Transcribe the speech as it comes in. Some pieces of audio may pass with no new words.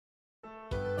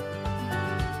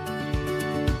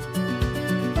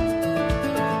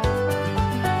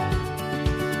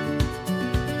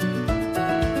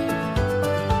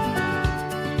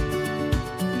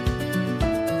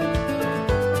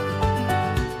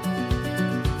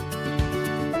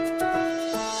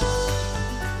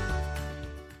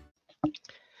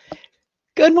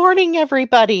Good morning,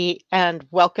 everybody, and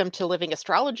welcome to Living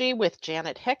Astrology with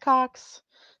Janet Hickox.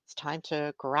 It's time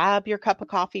to grab your cup of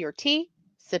coffee or tea,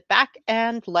 sit back,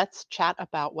 and let's chat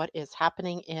about what is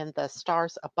happening in the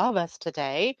stars above us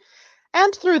today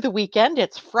and through the weekend.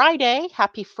 It's Friday.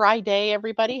 Happy Friday,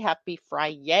 everybody. Happy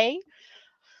Friday.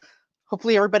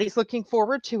 Hopefully, everybody's looking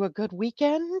forward to a good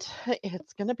weekend.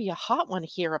 It's going to be a hot one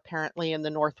here, apparently, in the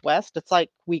Northwest. It's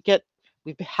like we've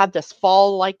had this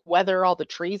fall-like weather. All the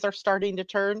trees are starting to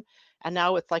turn, and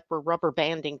now it's like we're rubber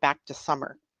banding back to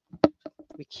summer.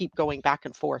 We keep going back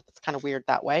and forth. It's kind of weird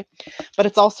that way, but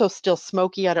it's also still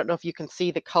smoky. I don't know if you can see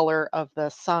the color of the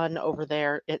sun over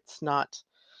there. It's not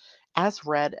as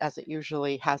red as it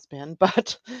usually has been,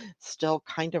 but still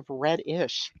kind of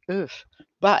red-ish. Oof.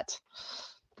 But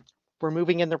we're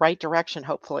moving in the right direction,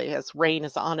 hopefully, as rain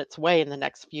is on its way in the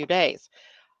next few days.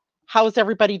 How is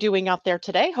everybody doing out there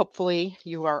today? Hopefully,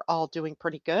 you are all doing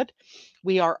pretty good.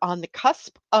 We are on the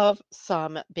cusp of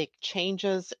some big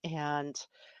changes, and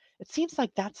it seems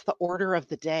like that's the order of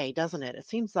the day, doesn't it? It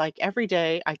seems like every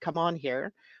day I come on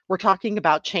here, we're talking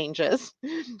about changes,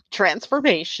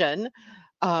 transformation,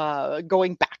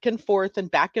 going back and forth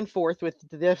with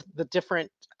the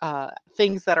different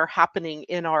things that are happening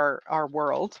in our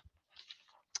world.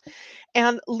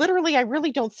 And literally, I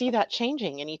really don't see that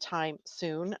changing anytime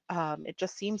soon. It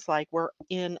just seems like we're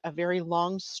in a very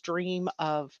long stream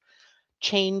of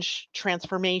change,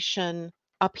 transformation,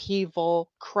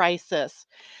 upheaval, crisis.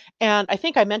 And I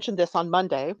think I mentioned this on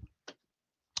Monday,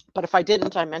 but if I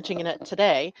didn't, I'm mentioning it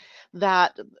today,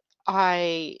 that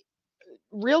I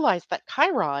realized that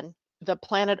Chiron, the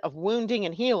planet of wounding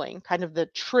and healing, kind of the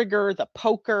trigger, the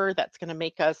poker that's going to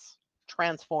make us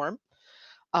transform,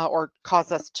 or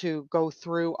cause us to go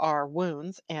through our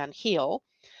wounds and heal,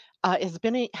 has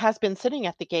been sitting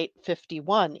at the gate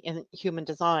 51 in human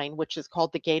design, which is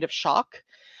called the gate of shock,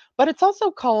 but it's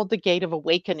also called the gate of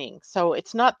awakening. So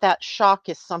it's not that shock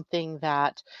is something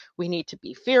that we need to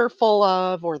be fearful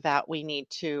of or that we need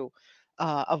to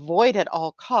avoid at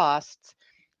all costs.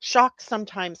 Shock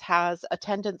sometimes has a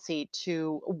tendency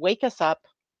to wake us up,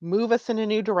 move us in a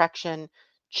new direction,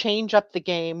 change up the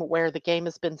game where the game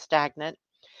has been stagnant.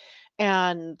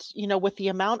 And, with the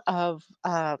amount of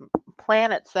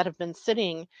planets that have been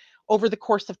sitting over the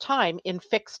course of time in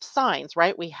fixed signs,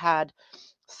 right? We had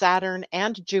Saturn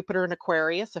and Jupiter in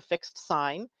Aquarius, a fixed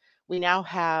sign. We now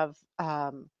have uh,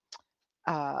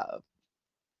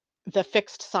 the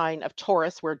fixed sign of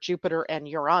Taurus, where Jupiter and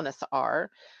Uranus are.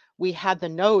 We had the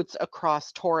nodes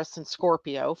across Taurus and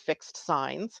Scorpio, fixed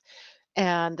signs.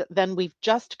 And then we've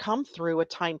just come through a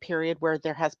time period where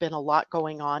there has been a lot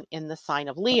going on in the sign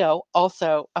of Leo,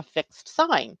 also a fixed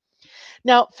sign.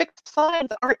 Now, fixed signs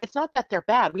it's not that they're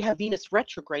bad. We have Venus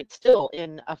retrograde still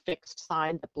in a fixed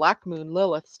sign, the black moon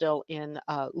Lilith still in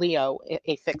Leo,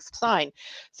 a fixed sign.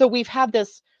 So we've had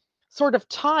this sort of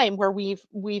time where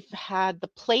we've had the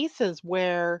places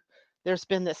where there's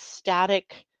been this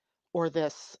static or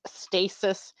this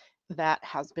stasis that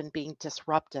has been being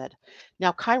disrupted.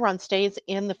 Now, Chiron stays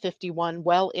in the 51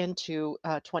 well into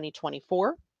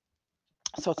 2024.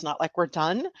 So it's not like we're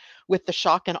done with the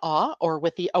shock and awe or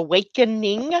with the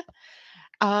awakening.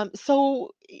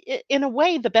 In a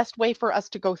way, the best way for us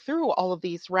to go through all of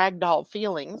these ragdoll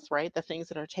feelings, right, the things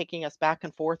that are taking us back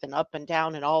and forth and up and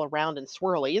down and all around in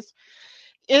swirlies,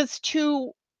 is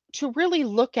to really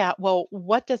look at, well,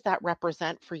 what does that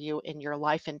represent for you in your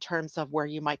life in terms of where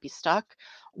you might be stuck,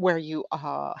 where you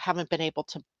haven't been able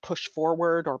to push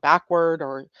forward or backward,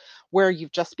 or where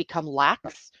you've just become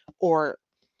lax or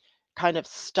kind of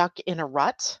stuck in a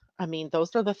rut. I mean,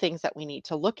 those are the things that we need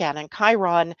to look at. And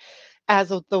Chiron, as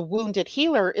the wounded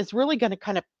healer, is really going to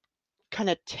kind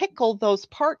of tickle those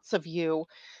parts of you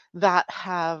that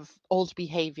have old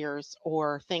behaviors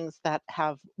or things that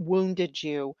have wounded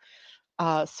you,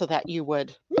 so that you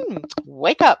would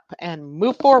wake up and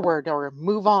move forward or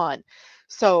move on.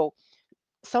 So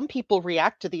some people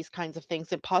react to these kinds of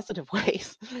things in positive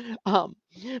ways, um,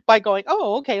 by going,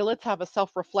 oh, okay, let's have a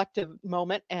self-reflective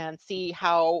moment and see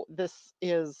how this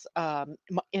is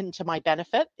into my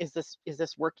benefit. Is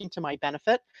this working to my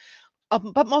benefit?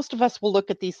 But most of us will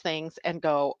look at these things and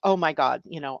go, oh my God,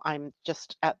 I'm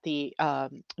just at the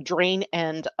drain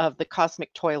end of the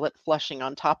cosmic toilet flushing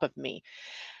on top of me.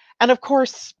 And of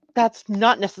course, that's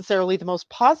not necessarily the most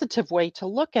positive way to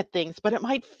look at things, but it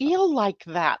might feel like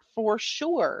that for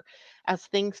sure as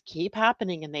things keep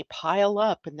happening and they pile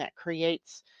up, and that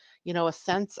creates, a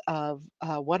sense of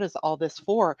what is all this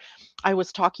for? I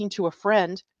was talking to a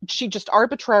friend. She just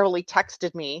arbitrarily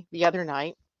texted me the other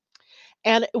night,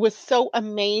 and it was so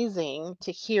amazing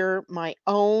to hear my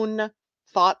own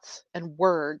thoughts and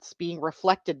words being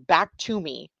reflected back to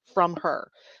me from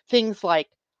her. Things like,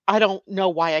 I don't know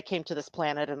why I came to this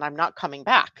planet and I'm not coming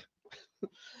back.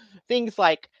 Things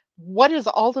like, what is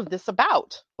all of this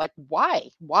about? Like, why?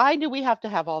 Why do we have to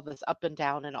have all this up and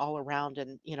down and all around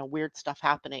and, weird stuff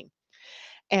happening?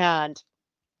 And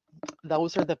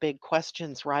those are the big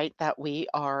questions, right, that we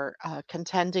are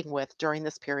contending with during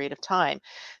this period of time.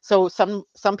 So some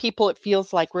people, it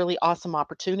feels like really awesome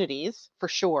opportunities. For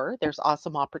sure, there's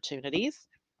awesome opportunities.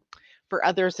 For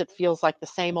others, it feels like the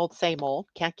same old, same old.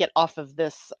 Can't get off of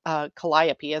this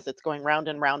calliope as it's going round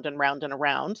and round and round and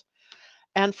around.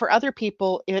 And for other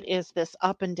people, it is this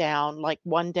up and down, like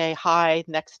one day high,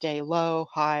 next day low,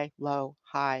 high, low,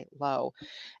 high, low.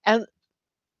 And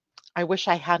I wish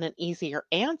I had an easier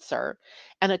answer.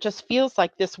 And it just feels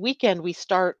like this weekend we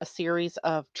start a series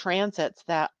of transits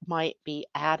that might be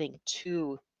adding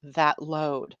to that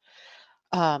load.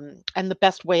 And the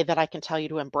best way that I can tell you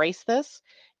to embrace this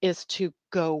is to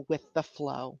go with the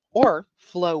flow or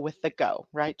flow with the go,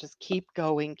 right? Just keep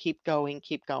going, keep going,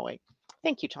 keep going.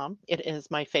 Thank you, Tom. It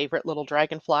is my favorite little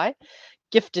dragonfly,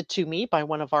 gifted to me by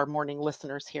one of our morning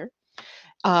listeners here.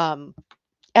 Um,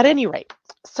 at any rate,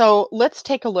 so let's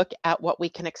take a look at what we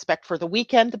can expect for the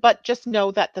weekend, but just know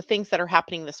that the things that are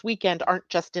happening this weekend aren't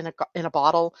just in a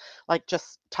bottle, like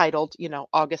just titled,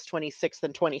 August 26th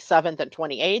and 27th and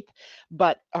 28th,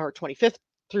 but or 25th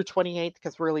through 28th,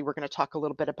 because really we're going to talk a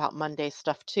little bit about Monday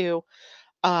stuff too.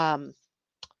 Um,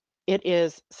 it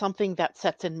is something that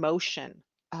sets in motion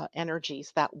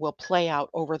energies that will play out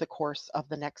over the course of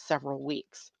the next several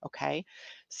weeks. Okay.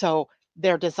 So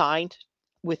they're designed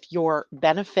with your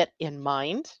benefit in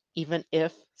mind, even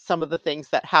if some of the things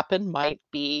that happen might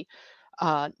be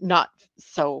not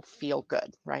so feel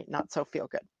good, right? Not so feel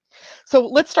good. So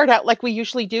let's start out like we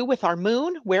usually do with our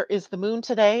moon. Where is the moon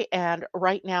today? And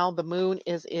right now, the moon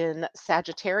is in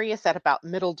Sagittarius at about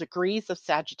middle degrees of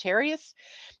Sagittarius.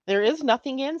 There is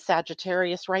nothing in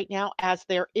Sagittarius right now, as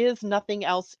there is nothing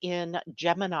else in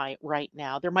Gemini right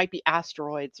now. There might be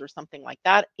asteroids or something like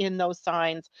that in those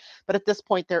signs, but at this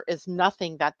point, there is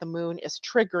nothing that the moon is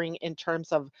triggering in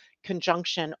terms of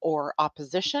conjunction or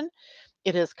opposition.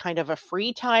 It is kind of a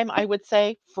free time, I would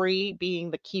say, free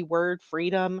being the key word,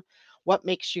 freedom. What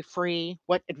makes you free?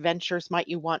 What adventures might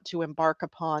you want to embark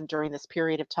upon during this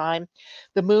period of time?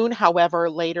 The moon, however,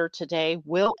 later today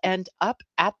will end up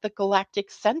at the galactic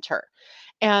center.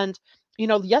 And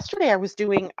yesterday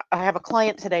I have a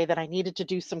client today that I needed to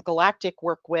do some galactic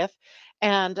work with,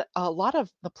 and a lot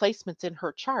of the placements in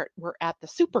her chart were at the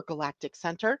super galactic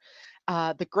center,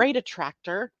 the great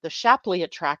attractor, the Shapley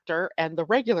attractor, and the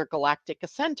regular galactic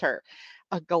center.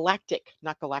 A galactic,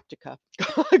 not galactica,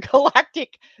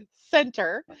 galactic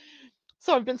center.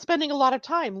 So I've been spending a lot of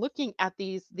time looking at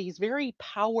these very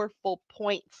powerful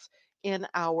points in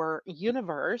our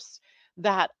universe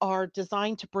that are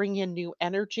designed to bring in new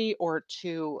energy or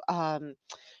to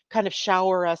kind of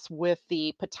shower us with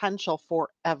the potential for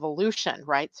evolution,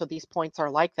 right? So these points are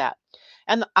like that.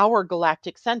 And our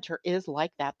galactic center is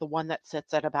like that, the one that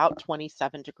sits at about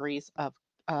 27 degrees of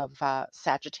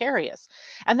Sagittarius.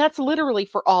 And that's literally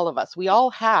for all of us. We all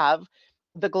have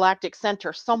the galactic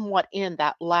center somewhat in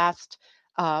that last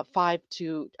 5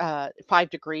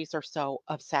 degrees or so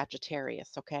of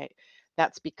Sagittarius. Okay.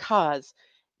 That's because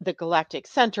the galactic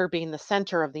center, being the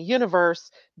center of the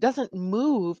universe, doesn't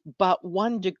move but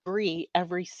 1 degree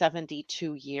every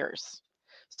 72 years.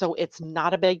 So it's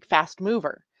not a big, fast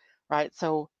mover, right?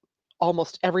 So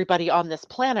almost everybody on this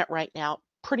planet right now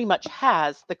pretty much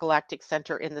has the galactic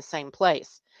center in the same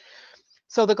place.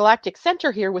 So the galactic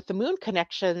center here with the moon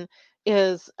connection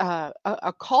is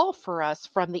a call for us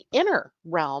from the inner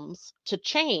realms to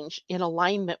change in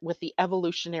alignment with the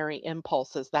evolutionary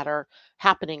impulses that are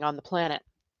happening on the planet.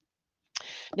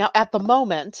 Now, at the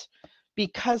moment,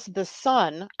 because the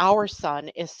sun, our sun,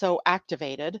 is so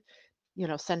activated,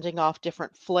 sending off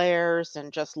different flares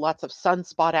and just lots of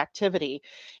sunspot activity,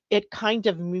 it kind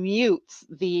of mutes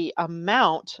the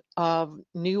amount of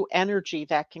new energy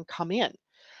that can come in,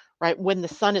 right? When the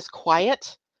sun is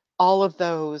quiet, all of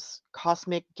those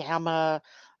cosmic gamma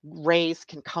rays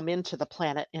can come into the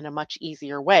planet in a much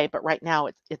easier way. But right now,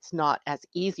 it's not as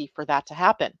easy for that to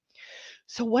happen.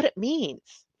 So, what it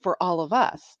means for all of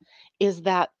us is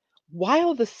that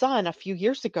while the sun a few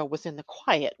years ago was in the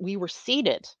quiet, we were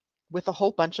seeded with a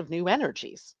whole bunch of new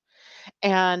energies.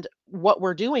 And what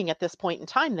we're doing at this point in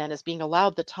time then is being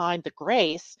allowed the time, the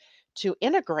grace to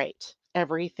integrate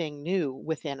everything new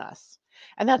within us.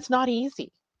 And that's not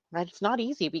easy, right? It's not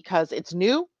easy because it's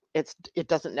new. It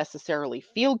doesn't necessarily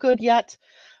feel good yet.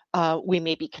 We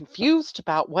may be confused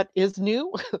about what is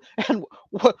new and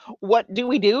what do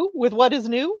we do with what is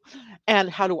new and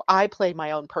how do I play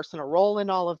my own personal role in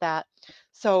all of that.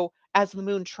 So, as the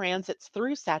moon transits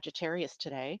through Sagittarius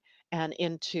today and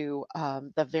into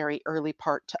the very early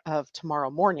part of tomorrow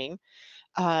morning,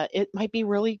 it might be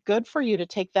really good for you to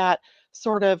take that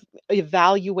sort of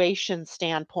evaluation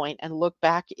standpoint and look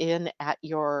back in at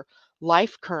your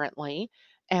life currently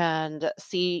and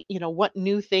see, what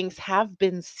new things have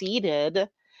been seeded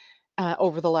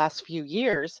over the last few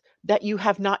years that you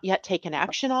have not yet taken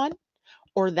action on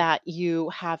or that you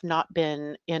have not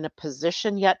been in a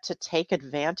position yet to take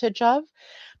advantage of.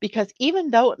 Because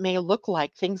even though it may look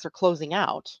like things are closing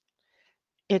out,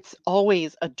 it's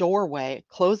always a doorway.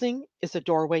 Closing is a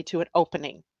doorway to an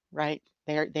opening, right?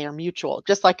 They are mutual.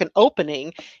 Just like an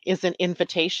opening is an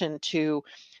invitation to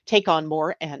take on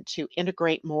more and to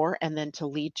integrate more and then to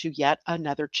lead to yet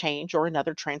another change or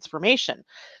another transformation.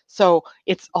 So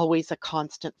it's always a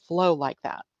constant flow like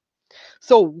that.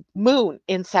 So, moon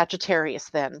in Sagittarius,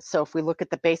 then. So, if we look at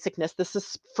the basicness, this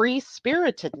is free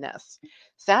spiritedness.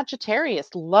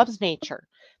 Sagittarius loves nature.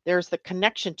 There's the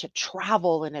connection to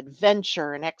travel and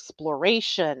adventure and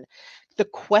exploration, the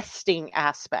questing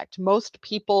aspect. Most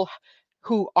people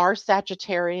who are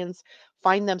Sagittarians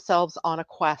find themselves on a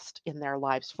quest in their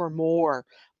lives for more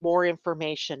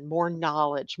information, more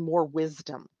knowledge, more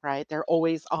wisdom, right? They're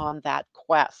always on that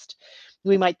quest.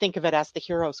 We might think of it as the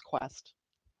hero's quest.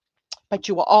 But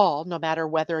you all, no matter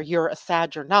whether you're a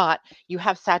Sag or not, you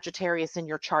have Sagittarius in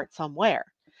your chart somewhere.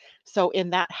 So in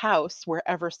that house,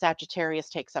 wherever Sagittarius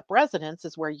takes up residence,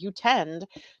 is where you tend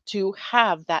to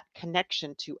have that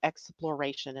connection to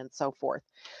exploration and so forth.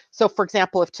 So, for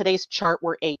example, if today's chart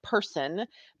were a person,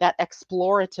 that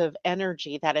explorative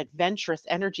energy, that adventurous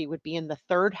energy would be in the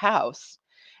third house.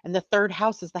 And the third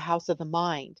house is the house of the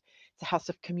mind, it's a house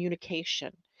of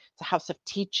communication. It's a house of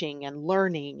teaching and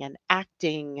learning and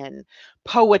acting and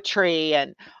poetry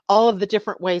and all of the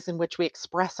different ways in which we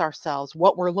express ourselves,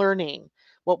 what we're learning,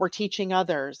 what we're teaching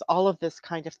others, all of this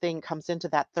kind of thing comes into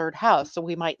that third house. So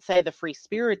we might say the free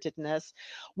spiritedness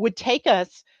would take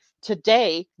us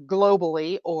today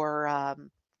globally or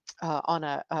on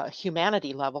a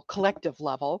humanity level, collective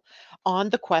level, on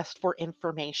the quest for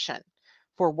information.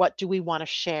 For what do we want to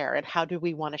share and how do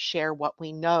we want to share what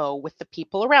we know with the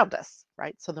people around us,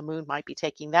 right? So the moon might be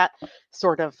taking that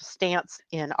sort of stance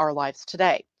in our lives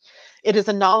today. It is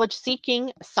a knowledge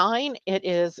seeking sign. It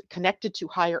is connected to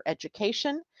higher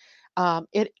education.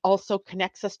 It also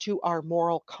connects us to our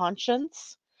moral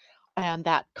conscience, and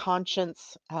that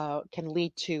conscience can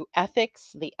lead to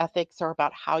ethics. The ethics are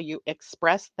about how you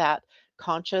express that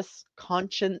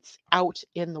conscience out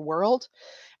in the world.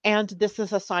 And this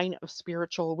is a sign of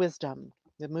spiritual wisdom.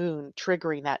 The moon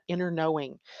triggering that inner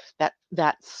knowing,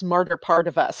 that smarter part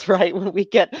of us, right? When we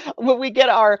get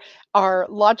our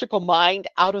logical mind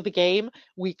out of the game,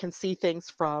 we can see things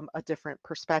from a different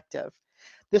perspective.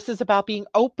 This is about being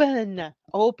open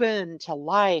to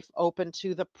life, open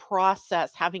to the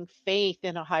process, having faith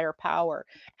in a higher power,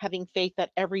 having faith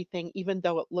that everything, even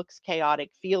though it looks chaotic,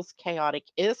 feels chaotic,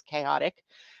 is chaotic,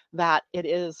 that it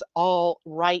is all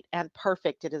right and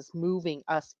perfect. It is moving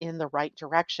us in the right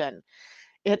direction.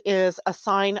 It is a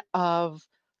sign of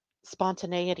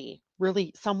spontaneity.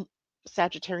 Really, some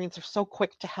Sagittarians are so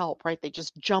quick to help, right? They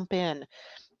just jump in.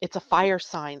 It's a fire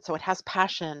sign, so it has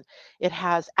passion, it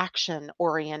has action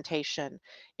orientation,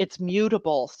 it's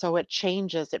mutable, so it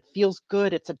changes, it feels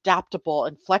good, it's adaptable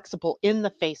and flexible in the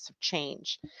face of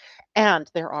change. And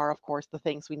there are, of course, the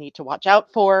things we need to watch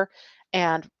out for.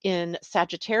 And in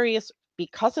Sagittarius,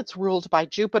 because it's ruled by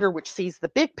Jupiter, which sees the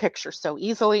big picture so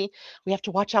easily, we have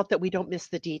to watch out that we don't miss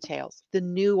the details, the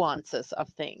nuances of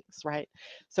things, right?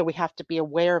 So we have to be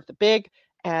aware of the big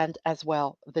and as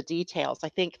well the details. I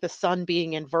think the sun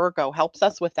being in Virgo helps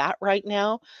us with that right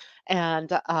now.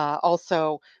 And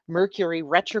also Mercury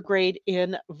retrograde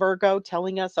in Virgo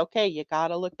telling us, okay, you got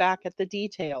to look back at the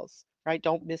details, right?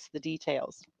 Don't miss the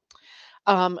details.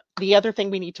 The other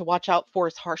thing we need to watch out for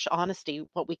is harsh honesty.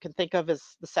 What we can think of as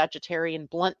the Sagittarian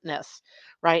bluntness,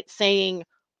 right? Saying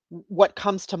what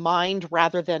comes to mind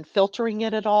rather than filtering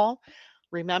it at all.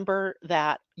 Remember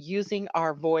that using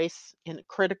our voice in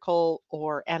critical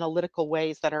or analytical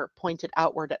ways that are pointed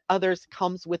outward at others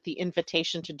comes with the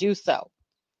invitation to do so.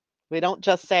 We don't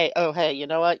just say, oh, hey, you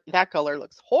know what? That color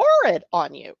looks horrid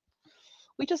on you.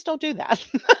 We just don't do that.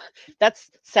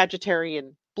 That's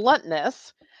Sagittarian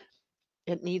bluntness.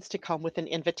 It needs to come with an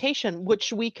invitation,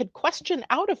 which we could question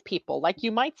out of people. Like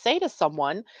you might say to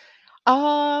someone,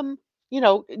 um,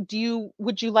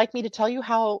 would you like me to tell you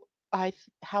how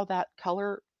that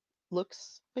color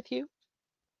looks with you,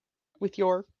 with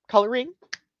your coloring.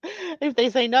 If they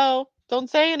say no, don't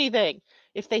say anything.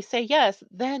 If they say yes,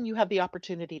 then you have the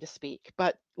opportunity to speak.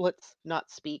 But let's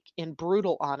not speak in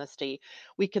brutal honesty.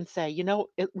 We can say,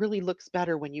 it really looks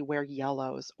better when you wear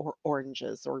yellows or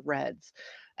oranges or reds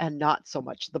and not so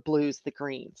much the blues, the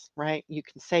greens, right? You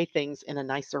can say things in a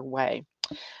nicer way.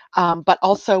 But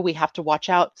also, we have to watch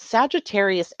out.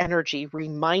 Sagittarius energy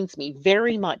reminds me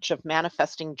very much of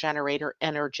manifesting generator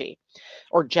energy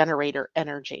or generator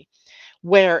energy,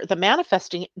 where the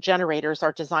manifesting generators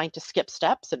are designed to skip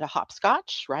steps and to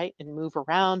hopscotch, right, and move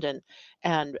around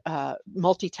and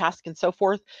multitask and so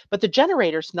forth. But the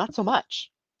generators, not so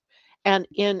much. And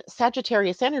in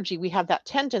Sagittarius energy, we have that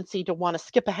tendency to want to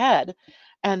skip ahead,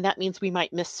 and that means we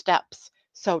might miss steps.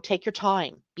 So take your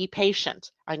time, be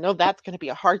patient. I know that's going to be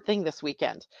a hard thing this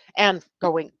weekend and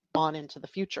going on into the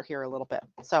future here a little bit.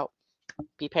 So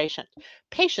be patient.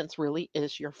 Patience really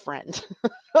is your friend.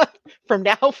 From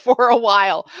now for a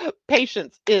while,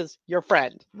 patience is your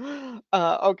friend.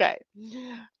 Okay.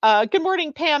 Good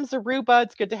morning, Pam Zaruba.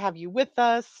 It's good to have you with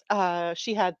us.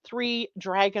 She had 3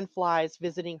 dragonflies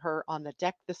visiting her on the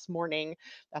deck this morning.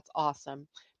 That's awesome.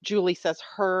 Julie says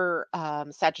her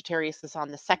Sagittarius is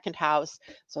on the 2nd house.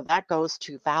 So that goes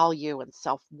to value and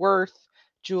self worth.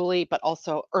 Julie, but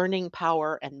also earning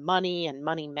power and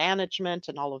money management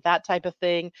and all of that type of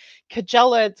thing.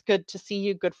 Kajella, it's good to see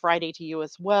you. Good Friday to you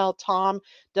as well. Tom,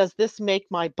 does this make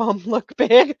my bum look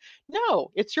big?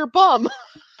 No, it's your bum.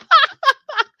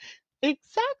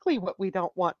 Exactly what we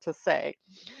don't want to say.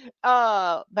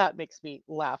 That makes me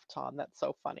laugh, Tom. That's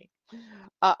so funny.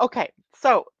 Okay,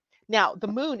 so now the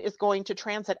moon is going to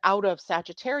transit out of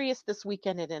Sagittarius this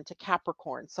weekend and into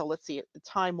Capricorn. So let's see,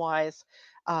 time wise,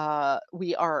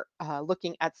 we are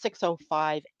looking at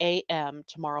 6:05 a.m.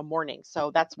 tomorrow morning. So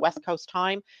that's West Coast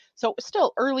time. So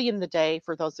still early in the day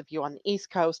for those of you on the East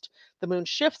Coast. The moon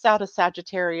shifts out of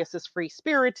Sagittarius's free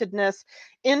spiritedness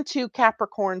into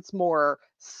Capricorn's more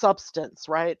substance,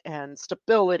 right? And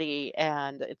stability.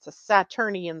 And it's a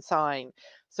Saturnian sign.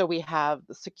 So we have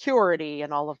the security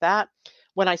and all of that.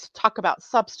 When I talk about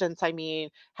substance, I mean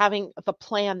having the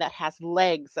plan that has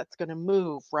legs that's going to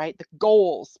move, right? The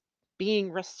goals,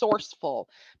 being resourceful,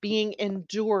 being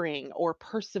enduring or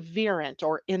perseverant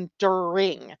or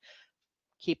enduring.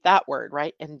 Keep that word,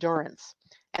 right? Endurance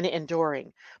and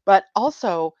enduring. But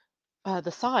also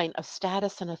the sign of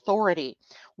status and authority,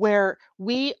 where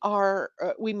we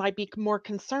might be more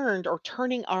concerned or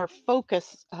turning our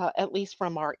focus, at least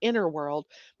from our inner world,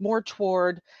 more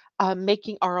toward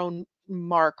making our own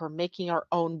mark or making our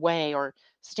own way or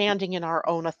standing in our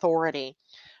own authority.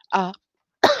 Uh,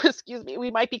 excuse me,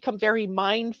 we might become very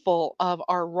mindful of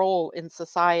our role in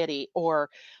society or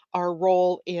our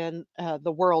role in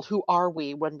the world. Who are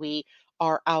we when we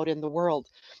are out in the world?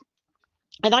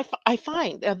 And I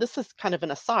find, this is kind of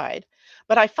an aside,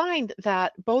 but I find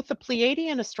that both the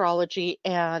Pleiadian astrology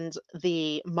and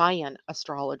the Mayan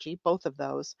astrology, both of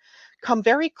those, come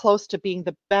very close to being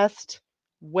the best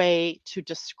way to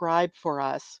describe for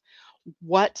us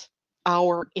what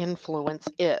our influence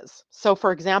is. So,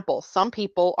 for example, some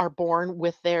people are born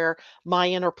with their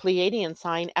Mayan or Pleiadian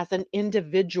sign as an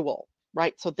individual,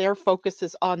 right? So their focus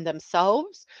is on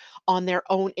themselves, on their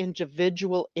own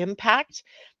individual impact.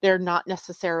 They're not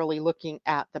necessarily looking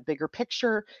at the bigger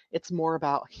picture. It's more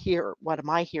about here, what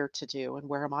am I here to do and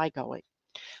where am I going?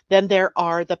 Then there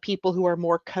are the people who are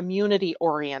more community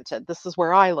oriented. This is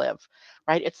where I live,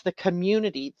 right? It's the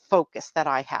community focus that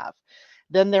I have.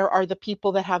 Then there are the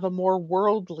people that have a more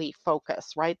worldly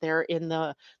focus, right? They're in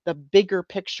the bigger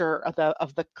picture of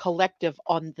the collective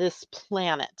on this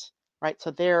planet, right?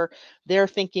 So they're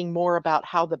thinking more about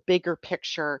how the bigger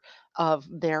picture of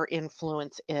their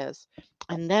influence is.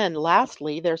 And then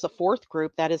lastly, there's a 4th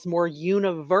group that is more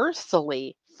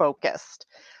universally focused,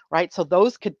 right? So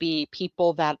those could be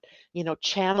people that,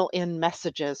 channel in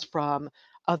messages from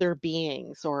other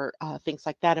beings or things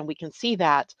like that. And we can see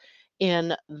that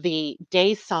in the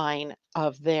day sign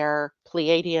of their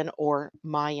Pleiadian or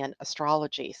Mayan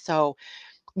astrology. So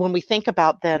when we think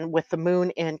about then with the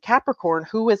moon in Capricorn,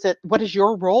 who is it? What is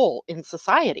your role in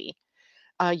society?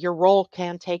 Your role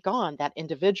can take on that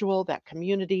individual, that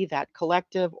community, that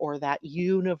collective, or that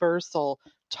universal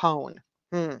tone.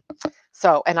 Hmm.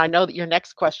 So, and I know that your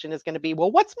next question is going to be,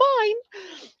 well, what's mine?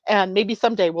 And maybe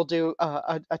someday we'll do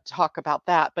a talk about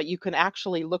that, but you can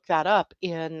actually look that up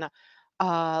in,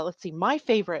 let's see, my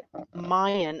favorite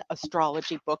Mayan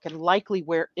astrology book, and likely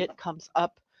where it comes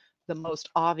up the most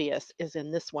obvious is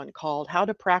in this one called How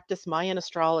to Practice Mayan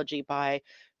Astrology by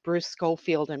Bruce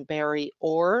Schofield and Barry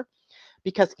Orr.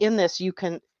 Because in this, you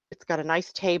can It's got a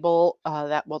nice table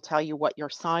that will tell you what your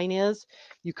sign is.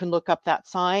 You can look up that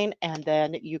sign and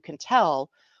then you can tell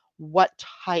what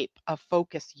type of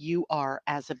focus you are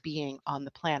as a being on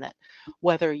the planet,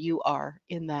 whether you are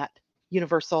in that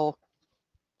universal,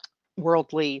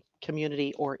 worldly,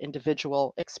 community, or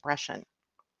individual expression.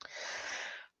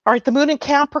 All right, the moon in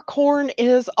Capricorn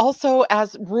is also,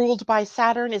 as ruled by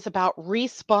Saturn, is about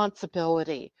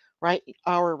responsibility, right?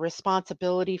 Our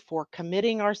responsibility for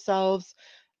committing ourselves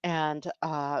and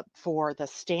for the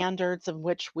standards in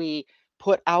which we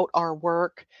put out our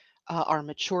work, our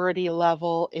maturity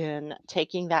level in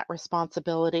taking that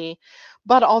responsibility.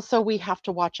 But also, we have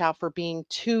to watch out for being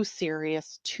too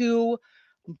serious, too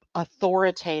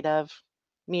authoritative,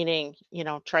 meaning,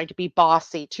 trying to be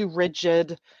bossy, too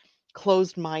rigid,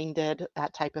 closed-minded,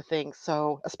 that type of thing.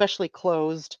 So, especially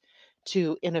closed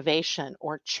to innovation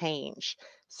or change.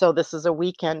 So, this is a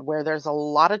weekend where there's a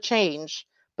lot of change,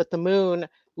 but the moon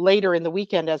later in the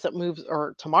weekend as it moves,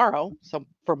 or tomorrow, so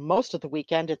for most of the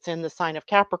weekend, it's in the sign of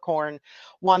Capricorn,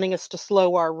 wanting us to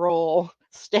slow our roll,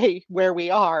 stay where we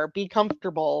are, be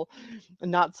comfortable,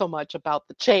 not so much about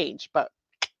the change, but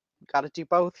got to do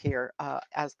both here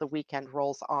as the weekend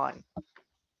rolls on.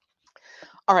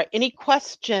 All right, any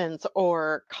questions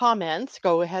or comments,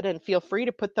 go ahead and feel free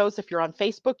to put those. If you're on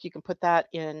Facebook, you can put that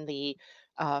in the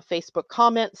Facebook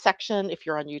comment section. If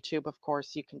you're on YouTube, of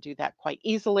course, you can do that quite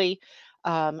easily.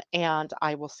 And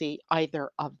I will see either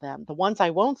of them. The ones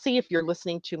I won't see, if you're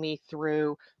listening to me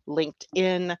through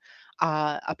LinkedIn,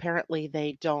 apparently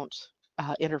they don't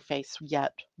interface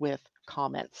yet with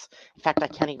comments. In fact, I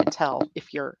can't even tell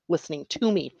if you're listening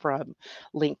to me from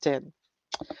LinkedIn.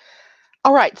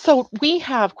 All right, so we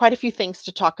have quite a few things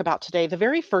to talk about today. The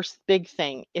very first big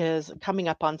thing is coming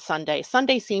up on Sunday.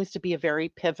 Sunday seems to be a very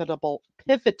pivotal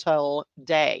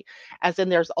day, as in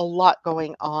there's a lot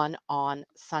going on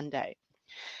Sunday.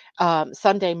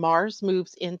 Sunday, Mars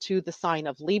moves into the sign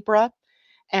of Libra,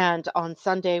 and on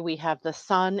Sunday we have the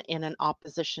Sun in an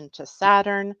opposition to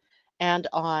Saturn, and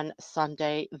on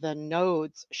Sunday the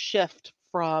nodes shift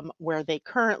from where they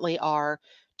currently are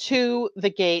to the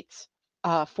gates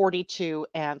 42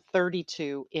 and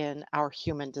 32 in our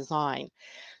human design.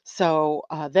 So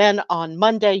then on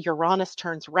Monday, Uranus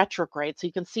turns retrograde. So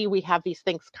you can see we have these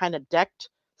things kind of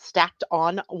stacked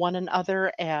on one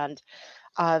another. And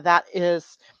that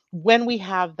is when we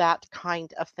have that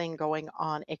kind of thing going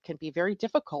on, it can be very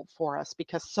difficult for us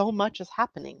because so much is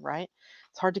happening, right?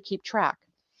 It's hard to keep track.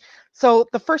 So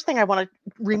the first thing I want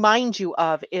to remind you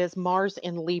of is Mars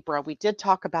in Libra. We did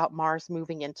talk about Mars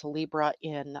moving into Libra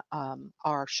in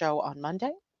our show on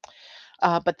Monday.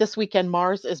 But this weekend,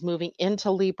 Mars is moving into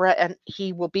Libra, and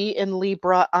he will be in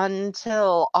Libra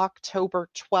until October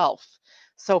 12th.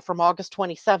 So from August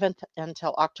 27th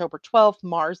until October 12th,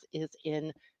 Mars is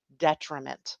in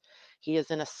detriment. He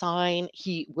is in a sign,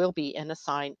 he will be in a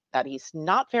sign that he's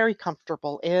not very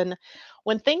comfortable in.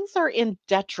 When things are in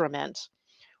detriment,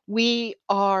 we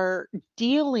are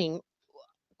dealing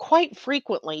quite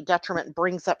frequently, detriment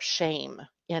brings up shame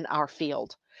in our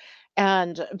field.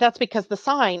 And that's because the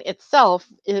sign itself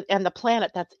and the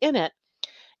planet that's in it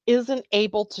isn't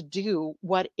able to do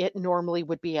what it normally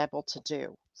would be able to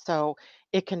do. So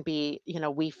it can be,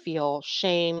 we feel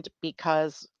shamed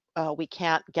because we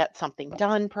can't get something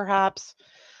done, perhaps.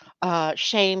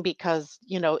 Shame because,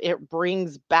 it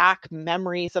brings back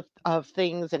memories of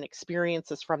things and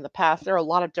experiences from the past. There are a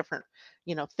lot of different,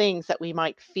 things that we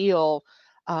might feel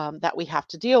that we have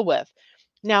to deal with.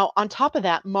 Now, on top of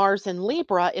that, Mars in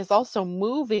Libra is also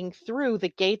moving through the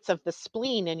gates of the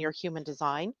spleen in your human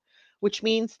design, which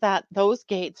means that those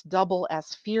gates double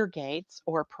as fear gates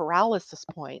or paralysis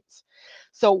points.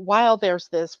 So while there's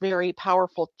this very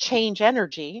powerful change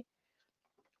energy,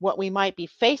 what we might be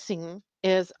facing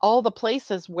is all the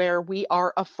places where we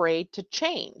are afraid to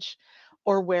change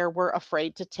or where we're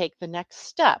afraid to take the next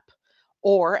step.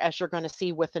 Or, as you're going to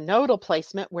see with the nodal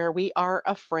placement, where we are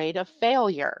afraid of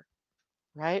failure,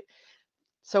 right?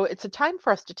 So it's a time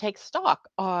for us to take stock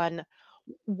on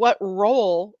what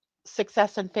role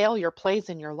success and failure plays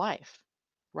in your life,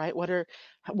 right? What are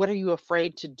you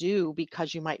afraid to do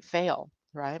because you might fail,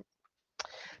 right?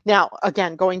 Now,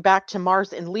 again, going back to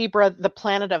Mars in Libra, the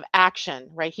planet of action,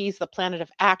 right? He's the planet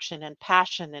of action and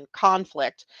passion and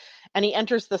conflict. And he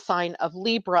enters the sign of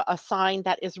Libra, a sign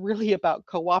that is really about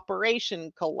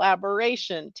cooperation,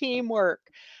 collaboration, teamwork,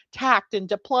 tact and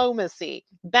diplomacy,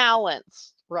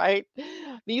 balance, right?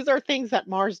 These are things that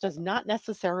Mars does not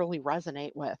necessarily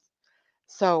resonate with.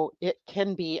 So it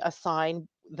can be a sign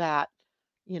that,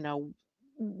 you know,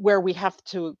 where we have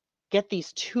to get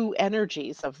these two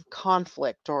energies of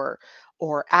conflict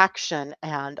or action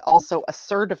and also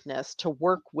assertiveness to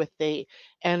work with the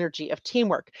energy of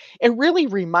teamwork. It really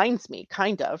reminds me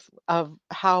kind of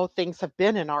how things have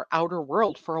been in our outer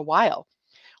world for a while,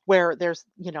 where there's,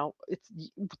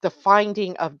 the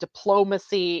finding of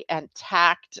diplomacy and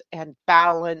tact and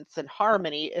balance and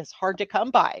harmony is hard to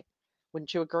come by.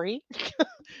 Wouldn't you agree?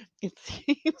 It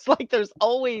seems like there's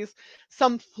always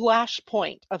some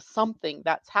flashpoint of something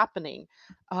that's happening,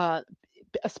 uh,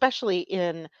 especially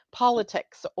in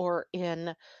politics or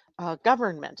in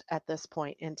government at this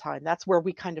point in time. That's where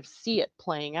we kind of see it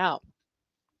playing out.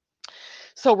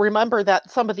 So remember that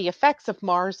some of the effects of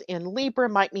Mars in Libra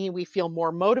might mean we feel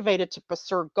more motivated to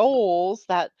pursue goals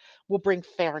that will bring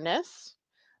fairness,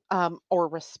 or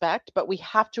respect, but we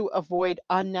have to avoid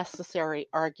unnecessary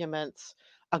arguments,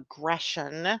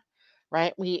 aggression,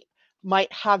 right? We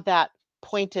might have that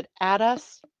pointed at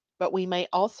us, but we may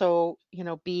also,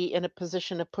 be in a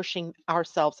position of pushing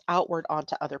ourselves outward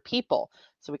onto other people.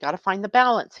 So we got to find the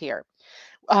balance here.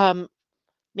 Um,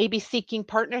 Maybe seeking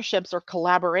partnerships or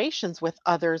collaborations with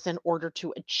others in order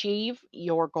to achieve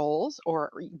your goals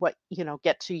or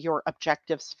get to your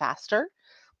objectives faster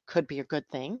could be a good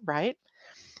thing, right?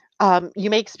 You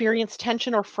may experience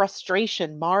tension or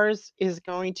frustration. Mars is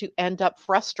going to end up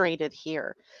frustrated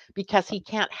here because he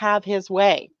can't have his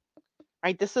way,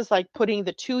 right? This is like putting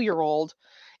the 2-year-old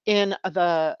in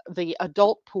the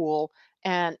adult pool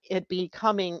and it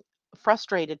becoming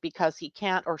frustrated because he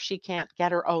can't or she can't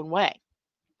get her own way,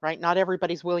 right? Not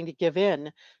everybody's willing to give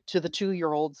in to the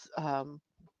 2-year-old's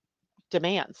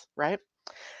demands, right?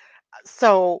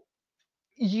 So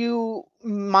you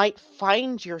might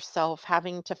find yourself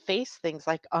having to face things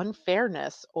like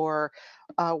unfairness or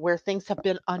where things have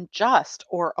been unjust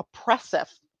or oppressive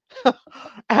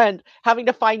and having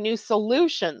to find new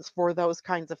solutions for those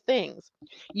kinds of things.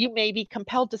 You may be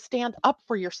compelled to stand up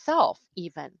for yourself,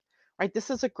 even. Right?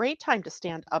 This is a great time to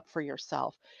stand up for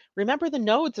yourself. Remember, the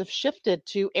nodes have shifted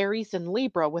to Aries and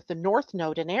Libra with the North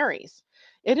Node in Aries.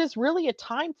 It is really a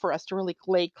time for us to really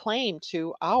lay claim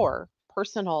to our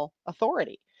personal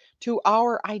authority, to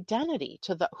our identity,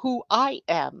 to the who I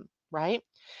am, right?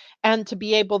 And to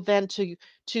be able then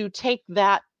to take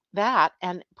that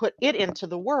and put it into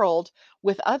the world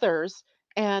with others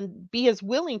and be as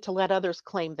willing to let others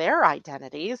claim their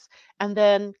identities and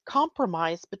then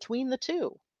compromise between the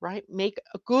two, right? Make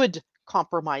good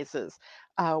compromises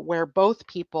where both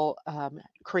people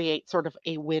create sort of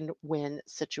a win-win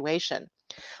situation.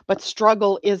 But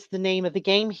struggle is the name of the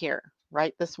game here,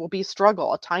 right? This will be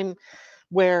struggle, a time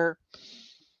where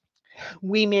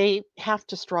we may have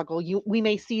to struggle. We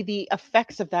may see the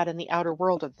effects of that in the outer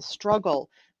world, of the struggle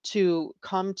to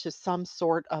come to some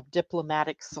sort of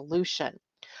diplomatic solution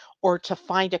or to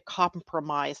find a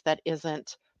compromise that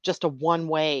isn't just a one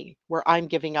way where I'm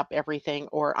giving up everything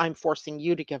or I'm forcing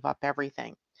you to give up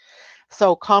everything.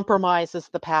 So compromise is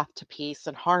the path to peace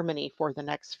and harmony for the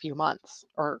next few months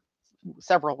or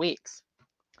several weeks.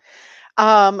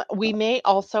 We may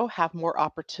also have more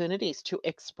opportunities to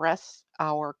express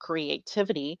our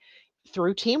creativity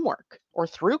through teamwork or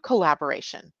through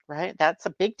collaboration, right? That's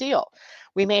a big deal.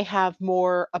 We may have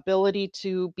more ability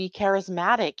to be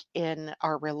charismatic in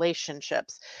our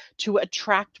relationships, to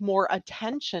attract more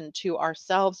attention to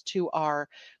ourselves, to our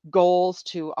goals,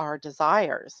 to our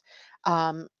desires.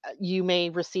 You may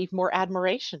receive more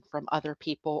admiration from other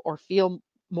people or feel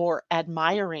more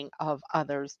admiring of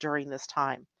others during this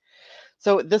time.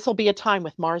 So this will be a time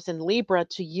with Mars in Libra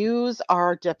to use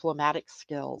our diplomatic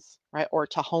skills, right? Or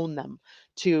to hone them,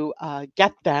 to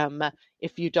get them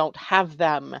if you don't have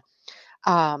them.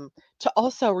 To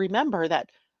also remember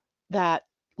that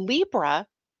Libra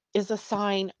is a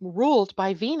sign ruled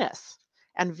by Venus.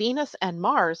 And Venus and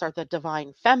Mars are the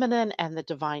divine feminine and the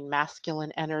divine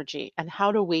masculine energy. And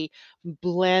how do we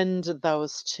blend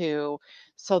those two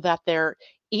so that they're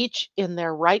each in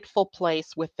their rightful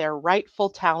place with their rightful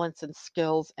talents and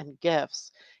skills and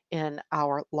gifts in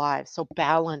our lives? So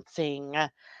balancing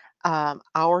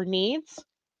our needs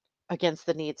against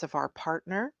the needs of our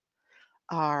partner,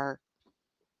 our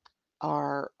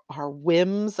our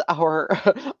whims, our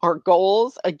our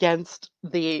goals against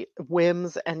the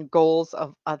whims and goals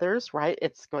of others, right?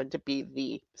 It's going to be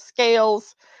the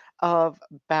scales of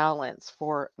balance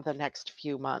for the next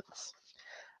few months,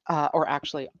 or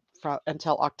actually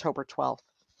until October 12th.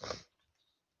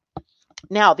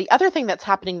 Now, the other thing that's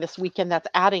happening this weekend that's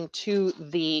adding to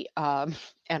the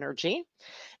energy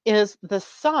is the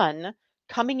sun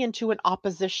coming into an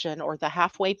opposition or the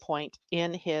halfway point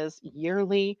in his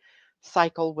yearly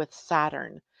cycle with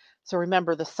Saturn. So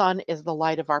remember, the sun is the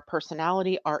light of our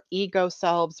personality, our ego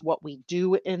selves, what we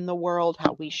do in the world,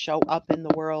 how we show up in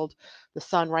the world. The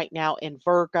sun right now in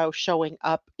Virgo showing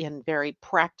up in very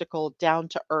practical, down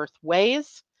to earth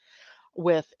ways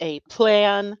with a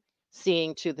plan,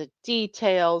 seeing to the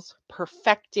details,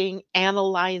 perfecting,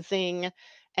 analyzing,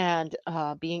 and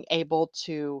being able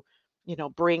to,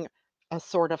 bring a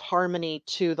sort of harmony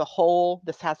to the whole.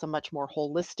 This has a much more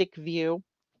holistic view.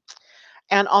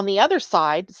 And on the other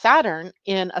side, Saturn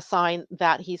in a sign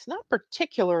that he's not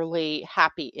particularly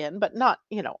happy in, but not,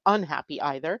 unhappy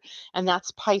either. And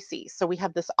that's Pisces. So we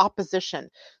have this opposition.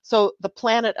 So the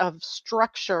planet of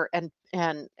structure and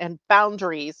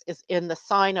boundaries is in the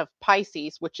sign of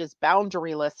Pisces, which is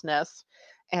boundarylessness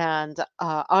and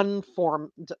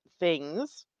unformed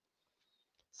things.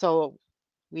 So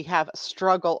we have a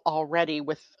struggle already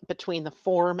with between the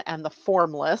form and the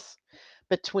formless,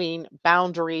 between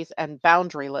boundaries and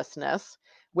boundarylessness.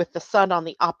 With the sun on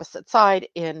the opposite side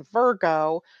in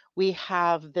Virgo, we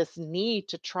have this need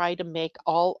to try to make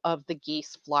all of the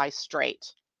geese fly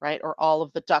straight, right? Or all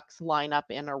of the ducks line up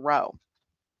in a row.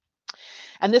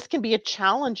 And this can be a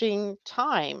challenging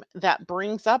time that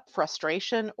brings up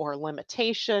frustration or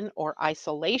limitation or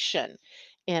isolation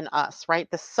in us, right?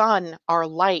 The sun, our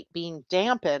light, being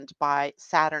dampened by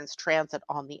Saturn's transit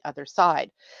on the other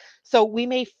side. So we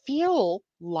may feel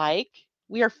like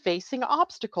we are facing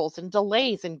obstacles and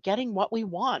delays in getting what we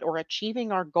want or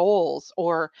achieving our goals,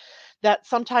 or that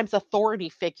sometimes authority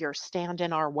figures stand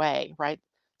in our way, right?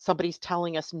 Somebody's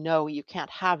telling us, no, you can't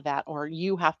have that, or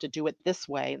you have to do it this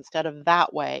way instead of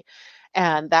that way.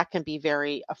 And that can be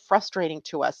very frustrating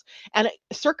to us. And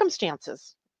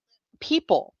circumstances,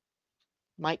 people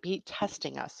might be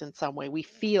testing us in some way. We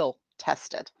feel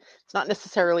tested. It's not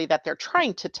necessarily that they're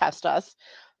trying to test us.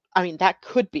 I mean, that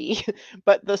could be,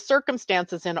 but the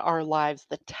circumstances in our lives,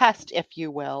 the test, if you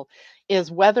will,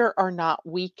 is whether or not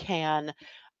we can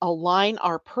align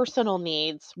our personal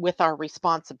needs with our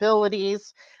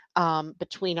responsibilities,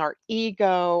 between our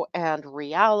ego and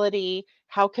reality.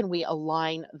 How can we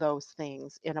align those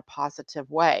things in a positive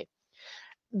way?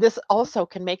 This also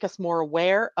can make us more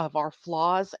aware of our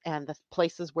flaws and the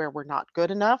places where we're not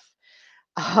good enough,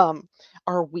 um,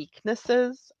 our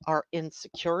weaknesses, our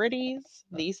insecurities.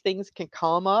 These things can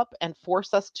come up and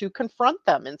force us to confront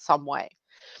them in some way.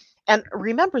 And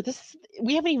remember, this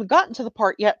we haven't even gotten to the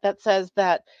part yet that says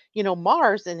that,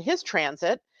 Mars in his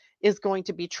transit is going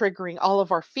to be triggering all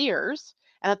of our fears.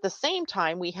 And at the same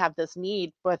time, we have this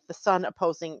need with the sun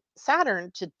opposing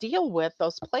Saturn to deal with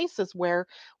those places where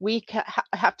we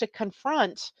have to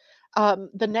confront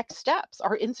the next steps,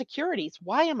 our insecurities.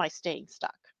 Why am I staying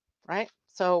stuck? Right?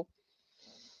 So,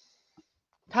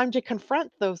 time to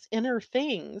confront those inner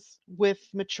things with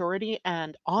maturity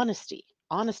and honesty.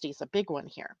 Honesty is a big one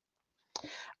here.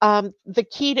 The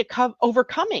key to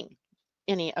overcoming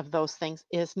any of those things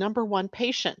is number one,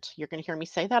 patient. You're going to hear me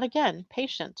say that again.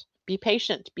 Patient,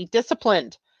 be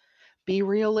disciplined, be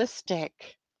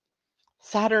realistic.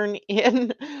 Saturn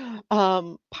in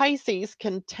Pisces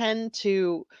can tend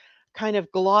to kind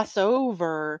of gloss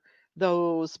over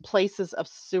those places of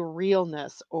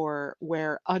surrealness, or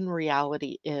where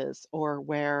unreality is, or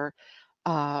where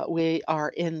we are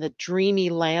in the dreamy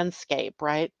landscape,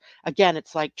 right? Again,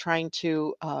 it's like trying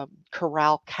to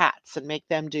corral cats and make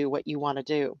them do what you want to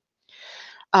do.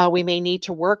 We may need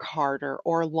to work harder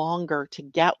or longer to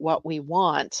get what we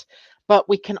want, but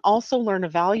we can also learn a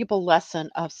valuable lesson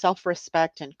of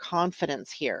self-respect and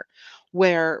confidence here,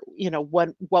 where,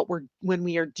 when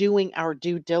we are doing our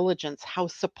due diligence, how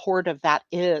supportive that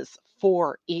is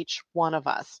for each one of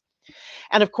us.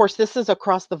 And of course, this is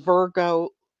across the Virgo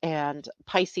and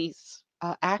Pisces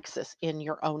axis in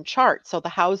your own chart. So the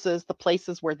houses, the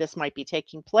places where this might be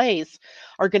taking place,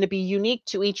 are going to be unique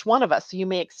to each one of us. So you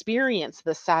may experience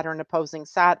the Sun opposing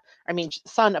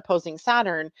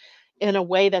Saturn in a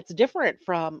way that's different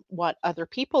from what other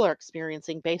people are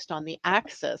experiencing based on the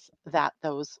axis that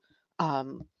those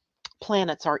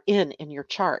planets are in your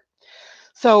chart.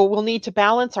 So we'll need to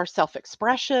balance our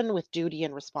self-expression with duty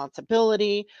and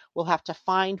responsibility. We'll have to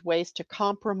find ways to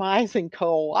compromise and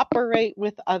cooperate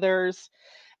with others.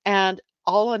 And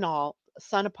all in all,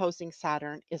 Sun opposing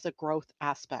Saturn is a growth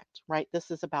aspect, right?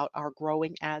 This is about our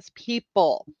growing as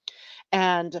people.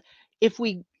 And if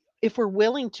we if we're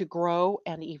willing to grow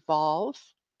and evolve,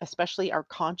 especially our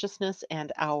consciousness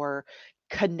and our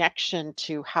connection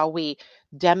to how we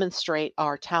demonstrate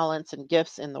our talents and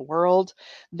gifts in the world,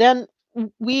 then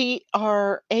we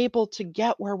are able to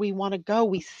get where we want to go.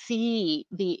 We see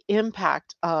the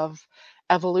impact of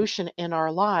evolution in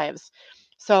our lives.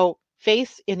 So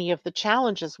Face any of the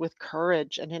challenges with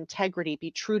courage and integrity.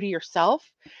 Be true to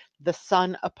yourself. The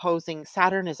sun opposing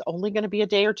Saturn is only going to be a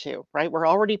day or two, right? We're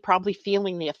already probably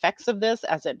feeling the effects of this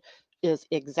as it is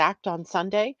exact on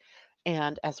Sunday.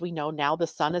 And as we know now, the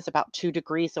sun is about 2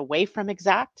 degrees away from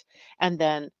exact, and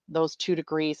then those 2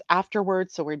 degrees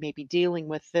afterwards. So we may be dealing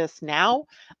with this now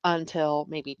until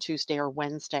maybe Tuesday or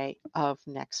Wednesday of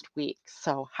next week.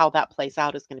 So, how that plays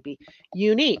out is going to be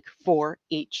unique for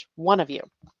each one of you.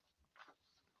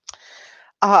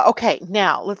 Okay,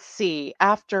 now let's see.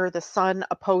 After the sun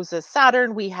opposes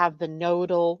Saturn, we have the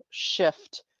nodal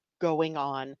shift going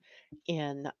on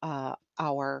in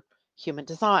our human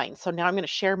design. So now I'm going to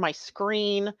share my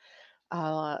screen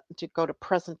to go to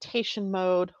presentation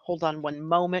mode. Hold on one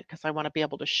moment because I want to be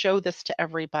able to show this to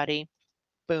everybody.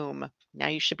 Boom. Now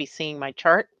you should be seeing my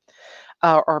chart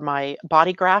or my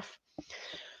body graph.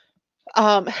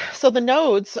 So the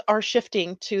nodes are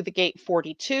shifting to the gate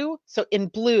 42. So in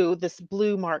blue, this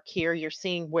blue mark here, you're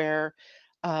seeing where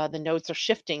the nodes are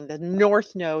shifting. The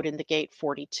north node in the gate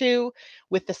 42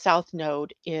 with the south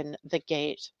node in the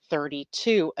gate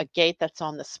 32, a gate that's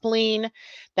on the spleen.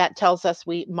 That tells us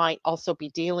we might also be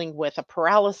dealing with a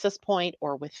paralysis point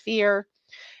or with fear.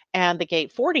 And the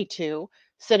gate 42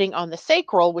 sitting on the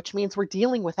sacral, which means we're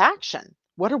dealing with action.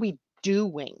 What are we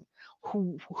doing?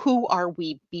 Who are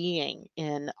we being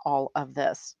in all of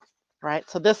this, right?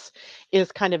 So this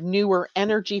is kind of newer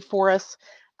energy for us.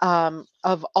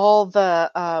 Of all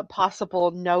the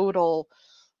possible nodal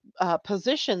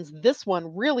positions, this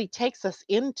one really takes us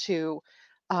into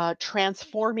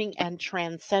transforming and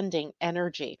transcending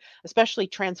energy, especially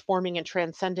transforming and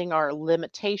transcending our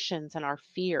limitations and our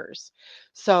fears.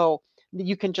 So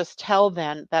you can just tell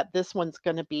then that this one's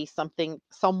going to be something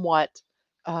somewhat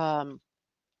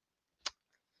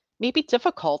maybe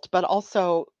difficult, but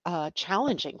also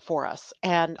challenging for us.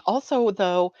 And also,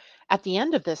 though, at the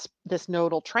end of this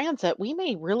nodal transit, we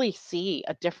may really see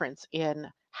a difference in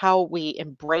how we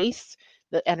embrace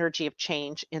the energy of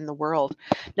change in the world.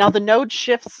 Now, the node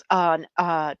shifts on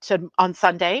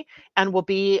Sunday and will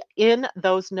be in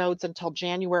those nodes until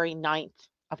January 9th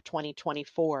of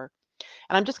 2024.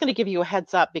 And I'm just going to give you a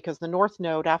heads up because the north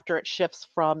node, after it shifts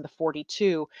from the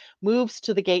 42, moves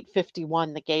to the gate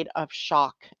 51, the gate of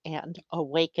shock and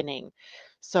awakening.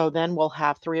 So then we'll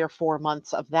have 3 or 4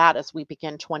 months of that as we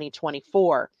begin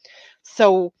 2024.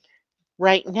 So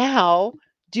right now,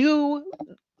 do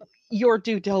your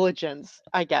due diligence,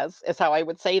 I guess, is how I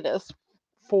would say this,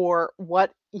 for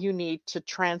what you need to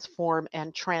transform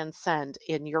and transcend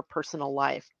in your personal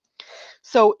life.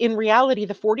 So in reality,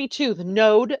 the 42, the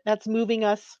node that's moving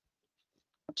us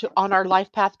on our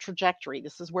life path trajectory,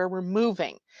 this is where we're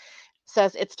moving,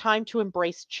 says it's time to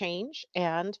embrace change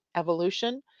and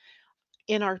evolution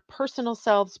in our personal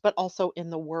selves, but also in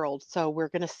the world. So we're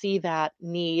going to see that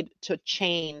need to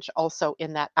change also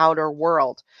in that outer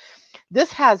world.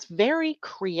 This has very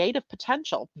creative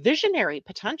potential, visionary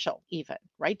potential, even,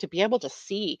 right? To be able to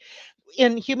see.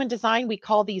 In human design, we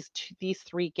call these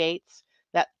 3 gates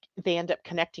that they end up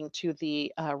connecting to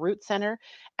the root center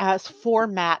as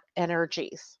format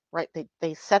energies, right?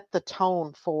 They set the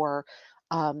tone for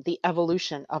the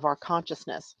evolution of our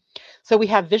consciousness. So we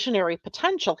have visionary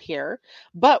potential here,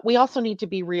 but we also need to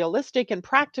be realistic and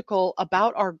practical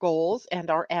about our goals and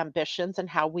our ambitions and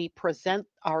how we present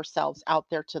ourselves out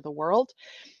there to the world.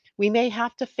 We may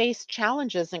have to face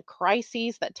challenges and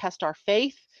crises that test our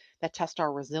faith, that test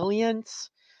our resilience,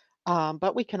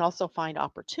 but we can also find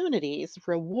opportunities,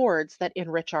 rewards that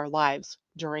enrich our lives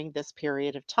during this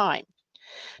period of time.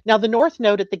 Now, the north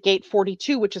node at the gate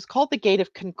 42, which is called the gate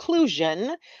of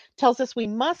conclusion, tells us we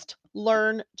must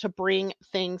learn to bring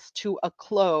things to a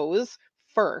close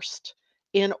first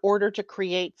in order to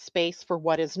create space for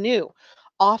what is new.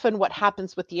 Often, what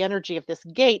happens with the energy of this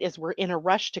gate is we're in a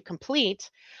rush to complete,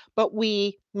 but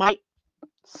we might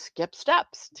skip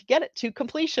steps to get it to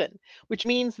completion, which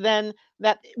means then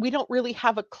that we don't really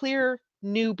have a clear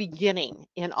new beginning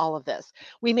in all of this.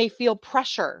 We may feel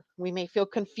pressure, we may feel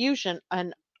confusion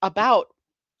and about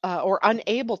or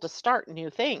unable to start new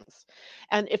things.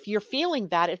 And if you're feeling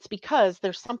that, it's because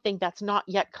there's something that's not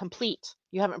yet complete.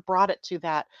 You haven't brought it to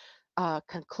that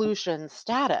conclusion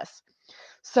status.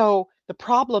 So the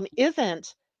problem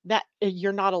isn't that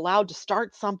you're not allowed to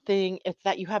start something, it's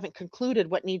that you haven't concluded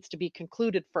what needs to be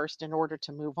concluded first in order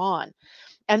to move on.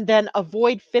 And then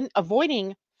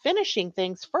avoiding finishing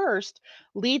things first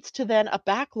leads to then a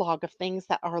backlog of things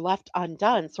that are left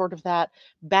undone, sort of that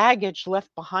baggage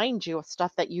left behind you of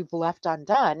stuff that you've left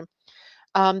undone,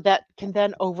 that can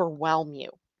then overwhelm you,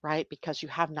 right? Because you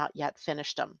have not yet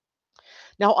finished them.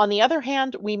 Now, on the other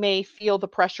hand, we may feel the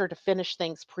pressure to finish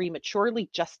things prematurely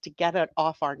just to get it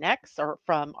off our necks or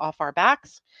from off our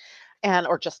backs and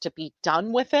or just to be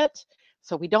done with it.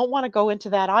 So we don't want to go into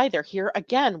that either. Here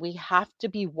again, we have to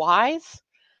be wise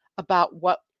about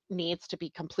what needs to be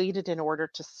completed in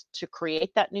order to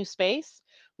create that new space.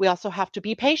 We also have to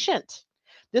be patient.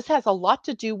 This has a lot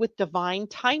to do with divine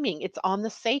timing. It's on the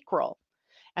sacral.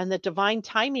 And the divine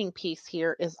timing piece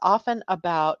here is often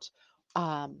about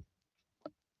um,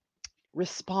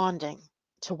 responding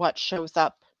to what shows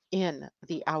up in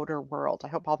the outer world. I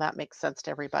hope all that makes sense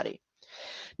to everybody.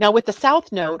 Now, with the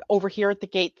south node over here at the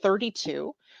gate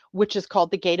 32, which is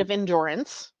called the gate of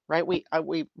endurance, right? We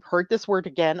heard this word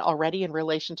again already in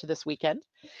relation to this weekend.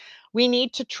 We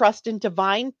need to trust in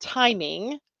divine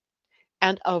timing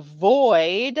and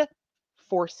avoid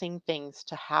forcing things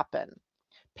to happen.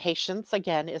 Patience,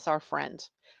 again, is our friend,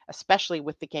 especially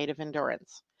with the gate of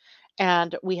endurance.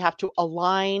 And we have to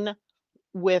align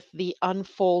with the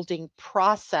unfolding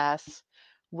process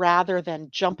rather than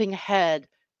jumping ahead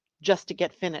just to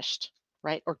get finished,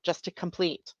 right? Or just to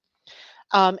complete.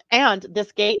 And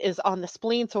this gate is on the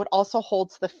spleen, so it also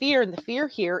holds the fear, and the fear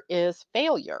here is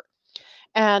failure.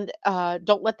 And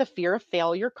don't let the fear of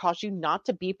failure cause you not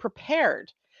to be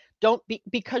prepared. Don't be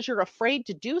because you're afraid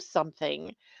to do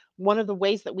something. One of the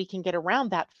ways that we can get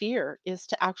around that fear is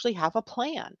to actually have a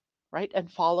plan, right?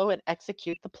 And follow and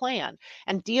execute the plan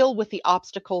and deal with the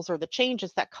obstacles or the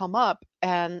changes that come up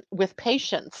and with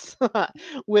patience,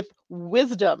 with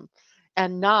wisdom,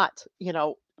 and not,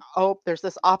 oh, there's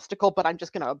this obstacle, but I'm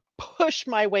just going to push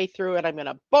my way through it. I'm going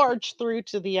to barge through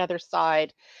to the other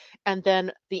side. And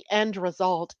then the end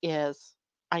result is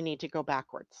I need to go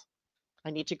backwards.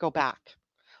 I need to go back.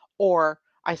 Or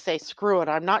I say, screw it,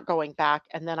 I'm not going back.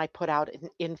 And then I put out an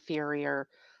inferior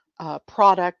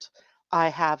product. I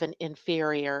have an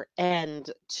inferior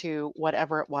end to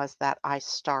whatever it was that I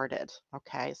started.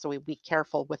 Okay, so we be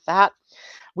careful with that.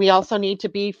 We also need to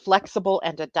be flexible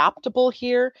and adaptable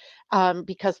here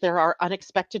because there are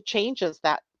unexpected changes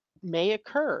that may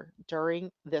occur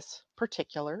during this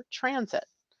particular transit,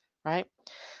 right?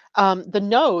 The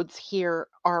nodes here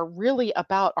are really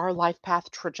about our life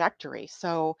path trajectory.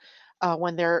 So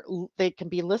when they can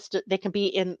be listed, they can be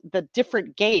in the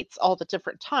different gates all the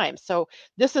different times. So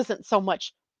this isn't so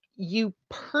much you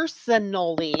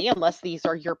personally, unless these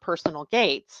are your personal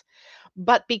gates,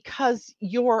 but because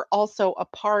you're also a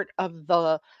part of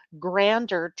the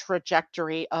grander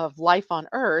trajectory of life on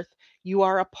Earth, you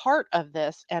are a part of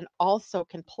this and also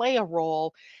can play a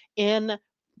role in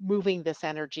moving this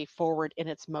energy forward in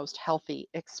its most healthy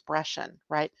expression,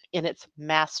 right? In its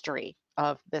mastery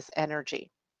of this energy.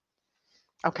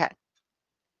 Okay.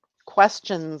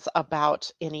 Questions about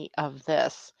any of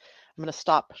this? I'm going to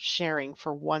stop sharing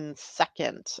for 1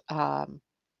 second. Doop,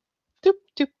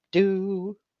 doop,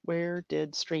 doo. Where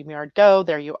did StreamYard go?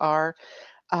 There you are.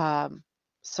 So I'm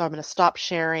going to stop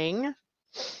sharing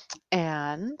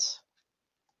and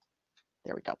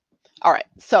there we go. All right.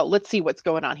 So let's see what's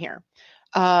going on here.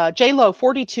 JLo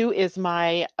 42 is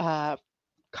my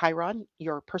Chiron,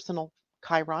 your personal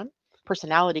Chiron,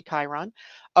 personality Chiron.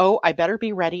 Oh, I better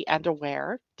be ready and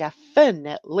aware.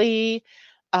 Definitely.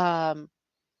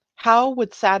 How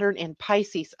would Saturn in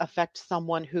Pisces affect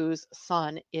someone whose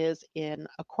sun is in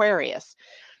Aquarius?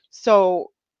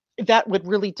 So that would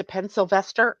really depend,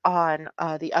 Sylvester, on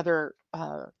the other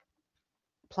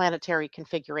planetary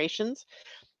configurations.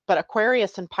 But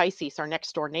Aquarius and Pisces are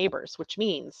next door neighbors, which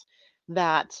means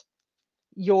that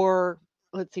your,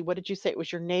 let's see, what did you say? It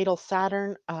was your natal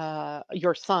Saturn,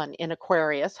 your sun in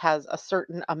Aquarius has a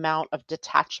certain amount of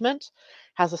detachment,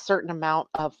 has a certain amount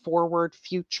of forward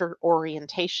future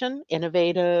orientation,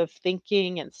 innovative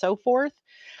thinking, and so forth.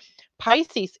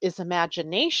 Pisces is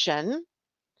imagination,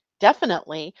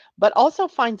 definitely, but also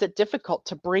finds it difficult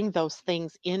to bring those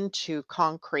things into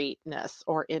concreteness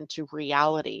or into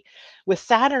reality. With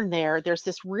Saturn there's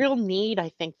this real need, I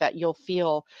think, that you'll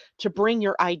feel to bring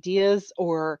your ideas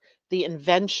or the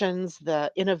inventions,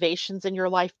 the innovations in your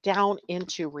life down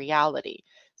into reality.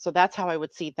 So that's how I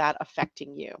would see that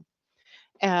affecting you.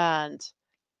 And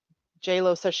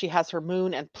JLo says she has her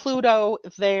moon and Pluto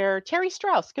there. Terry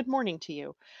Strauss, good morning to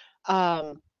you.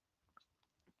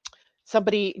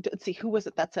 Somebody, let's see, who was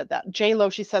it that said that? Lo,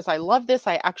 she says, I love this.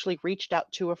 I actually reached out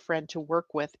to a friend to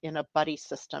work with in a buddy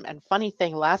system. And funny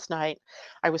thing, last night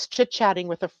I was chit-chatting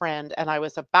with a friend and I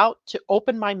was about to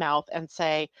open my mouth and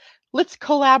say, let's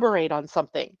collaborate on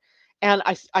something. And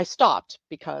I stopped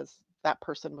because that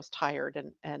person was tired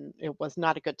and it was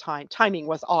not a good time. Timing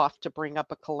was off to bring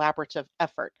up a collaborative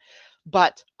effort.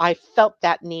 But I felt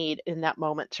that need in that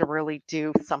moment to really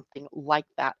do something like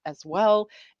that as well,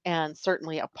 and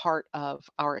certainly a part of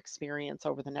our experience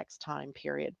over the next time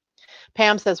period.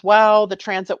 Pam says, well, the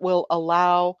transit will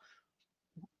allow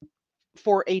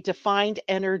for a defined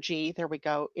energy, there we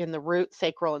go, in the root,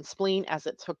 sacral, and spleen as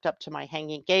it's hooked up to my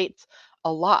hanging gates,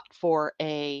 a lot for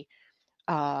a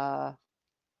uh,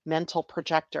 mental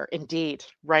projector. Indeed,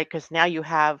 right? Because now you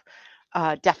have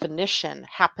definition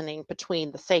happening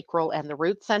between the sacral and the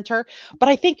root center. But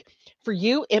I think for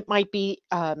you, it might be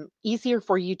easier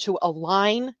for you to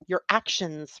align your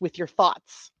actions with your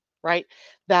thoughts, right?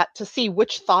 That to see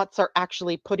which thoughts are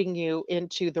actually putting you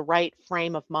into the right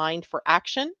frame of mind for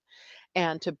action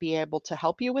and to be able to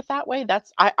help you with that way.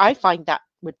 I find that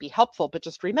would be helpful, but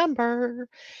just remember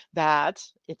that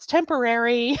it's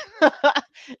temporary.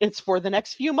 It's for the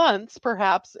next few months,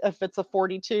 perhaps, if it's a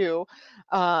 42,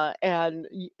 and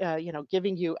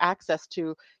giving you access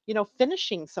to,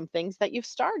 finishing some things that you've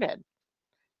started,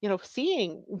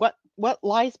 seeing what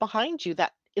lies behind you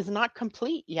that is not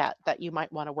complete yet that you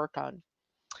might want to work on.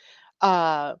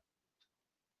 uh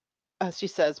she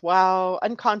says, wow,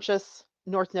 unconscious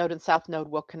north node and south node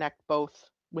will connect both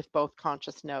with both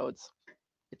conscious nodes.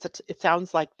 It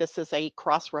sounds like this is a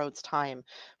crossroads time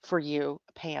for you,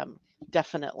 Pam.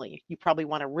 Definitely. You probably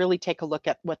want to really take a look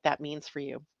at what that means for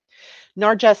you.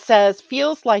 Narja says,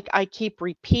 feels like I keep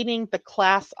repeating the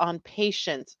class on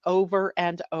patience over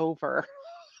and over.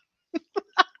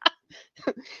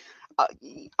 Uh,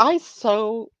 I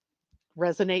so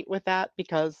resonate with that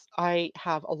because I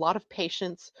have a lot of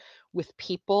patience with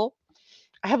people.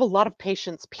 I have a lot of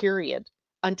patience, period,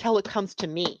 until it comes to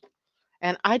me.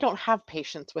 And I don't have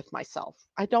patience with myself.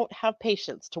 I don't have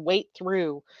patience to wait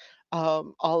through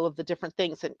all of the different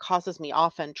things. It causes me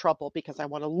often trouble because I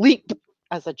want to leap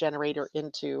as a generator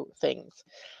into things.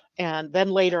 And then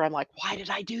later I'm like, why did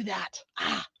I do that?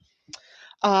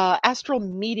 Astral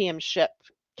mediumship.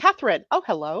 Catherine, oh,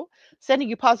 hello. Sending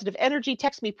you positive energy.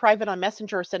 Text me private on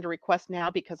Messenger or send a request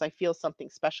now because I feel something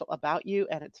special about you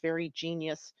and it's very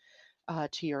genius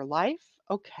to your life.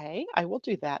 Okay, I will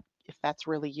do that if that's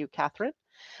really you, Catherine.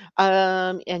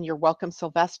 And you're welcome,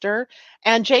 Sylvester.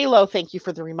 And Lo, thank you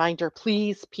for the reminder.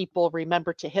 Please, people,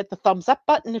 remember to hit the thumbs up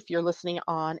button if you're listening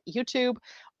on YouTube,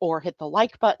 or hit the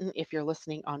like button if you're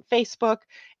listening on Facebook,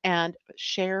 and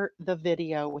share the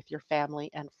video with your family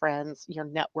and friends, your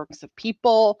networks of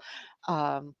people.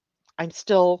 Um, I'm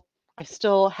still, I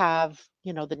still have,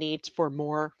 the need for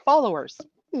more followers.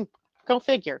 Go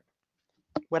figure.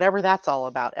 Whatever that's all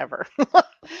about, ever.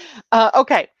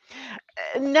 Okay.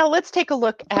 Now let's take a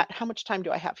look at how much time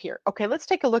do I have here? Okay, let's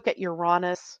take a look at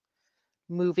Uranus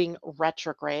moving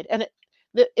retrograde. And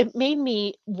it made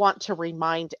me want to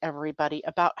remind everybody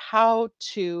about how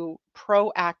to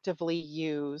proactively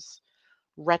use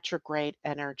retrograde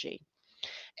energy.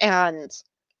 And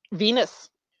Venus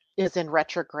is in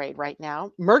retrograde right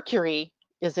now. Mercury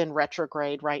is in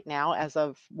retrograde right now as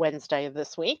of Wednesday of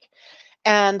this week.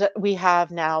 And we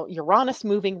have now Uranus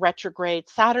moving retrograde,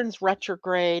 Saturn's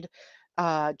retrograde,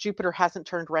 Jupiter hasn't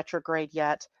turned retrograde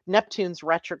yet, Neptune's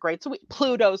retrograde,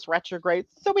 Pluto's retrograde.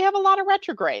 So we have a lot of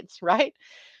retrogrades, right?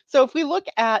 So if we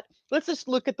let's just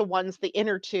look at the ones, the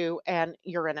inner two and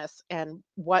Uranus, and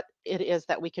what it is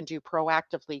that we can do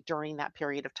proactively during that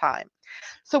period of time.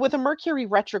 So with a Mercury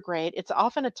retrograde, it's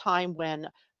often a time when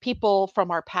people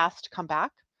from our past come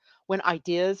back, when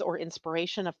ideas or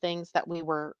inspiration of things that we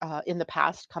were in the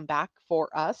past come back for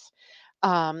us.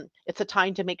 It's a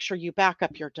time to make sure you back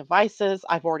up your devices.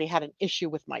 I've already had an issue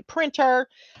with my printer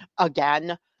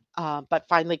again, but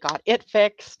finally got it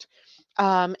fixed.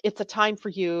 It's a time for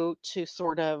you to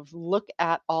sort of look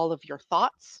at all of your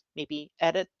thoughts, maybe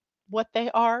edit what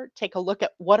they are, take a look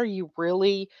at what are you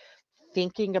really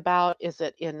thinking about. Is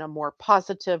it in a more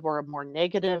positive or a more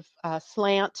negative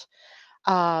slant?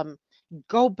 Um,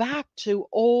 Go back to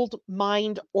old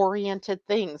mind oriented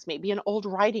things, maybe an old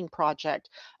writing project,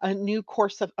 a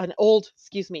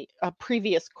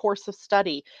previous course of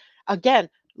study. Again,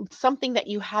 something that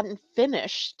you hadn't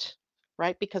finished,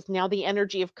 right? Because now the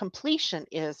energy of completion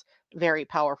is very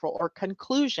powerful, or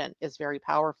conclusion is very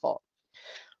powerful.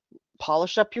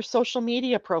 Polish up your social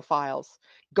media profiles.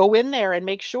 Go in there and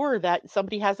make sure that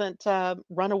somebody hasn't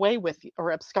run away with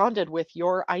or absconded with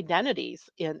your identities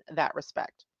in that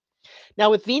respect. Now,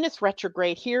 with Venus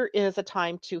retrograde, here is a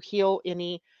time to heal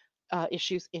any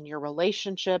issues in your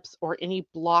relationships or any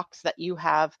blocks that you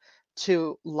have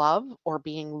to love or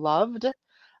being loved.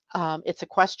 It's a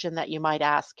question that you might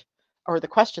ask, or the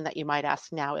question that you might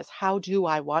ask now is, how do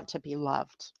I want to be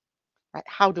loved? right?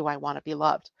 How do I want to be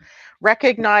loved?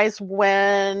 Recognize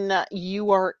when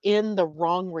you are in the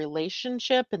wrong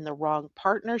relationship, in the wrong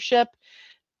partnership.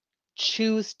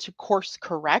 Choose to course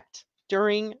correct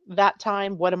during that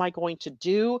time. What am I going to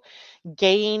do?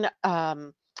 Gain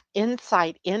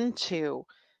insight into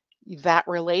that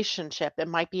relationship. It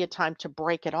might be a time to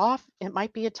break it off. It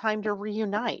might be a time to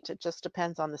reunite. It just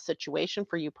depends on the situation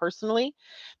for you personally.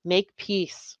 Make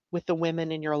peace with the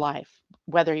women in your life,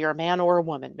 whether you're a man or a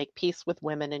woman. Make peace with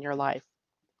women in your life.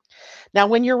 Now,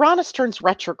 when Uranus turns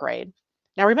retrograde,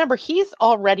 now remember, he's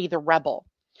already the rebel.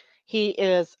 He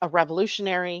is a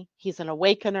revolutionary, he's an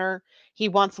awakener, he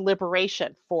wants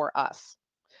liberation for us.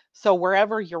 So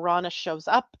wherever Uranus shows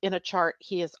up in a chart,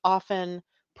 he is often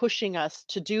pushing us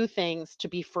to do things to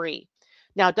be free.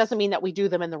 Now, it doesn't mean that we do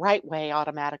them in the right way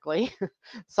automatically.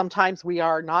 Sometimes we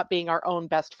are not being our own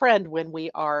best friend when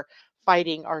we are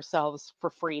fighting ourselves for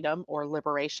freedom or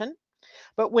liberation.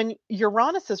 But when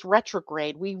Uranus is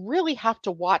retrograde, we really have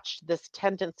to watch this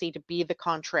tendency to be the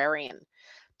contrarian,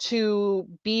 to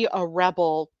be a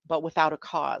rebel but without a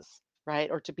cause,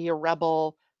 right? Or to be a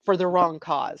rebel for the wrong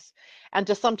cause, and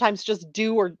to sometimes just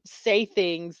do or say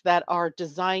things that are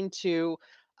designed to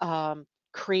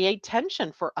create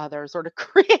tension for others, or to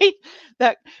create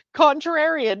that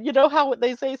contrarian. You know how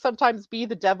they say sometimes be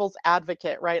the devil's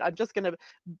advocate, right? I'm just going to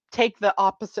take the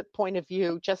opposite point of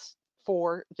view just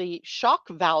for the shock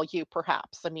value,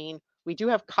 perhaps. I mean, we do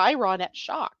have Chiron at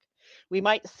shock. We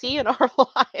might see in our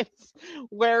lives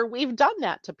where we've done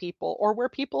that to people, or where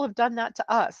people have done that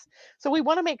to us. So we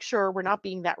want to make sure we're not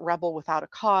being that rebel without a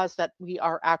cause, that we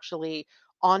are actually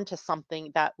onto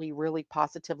something that we really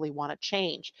positively want to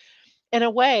change. In a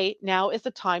way, now is the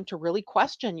time to really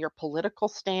question your political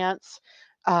stance.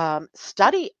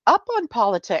 Study up on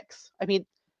politics. I mean,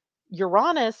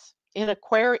 Uranus in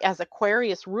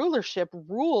Aquarius rulership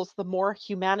rules the more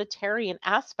humanitarian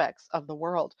aspects of the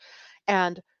world.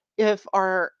 And if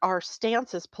our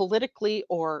stances politically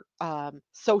or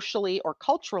socially or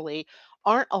culturally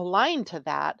aren't aligned to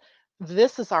that,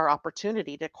 this is our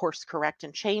opportunity to course correct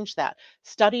and change that.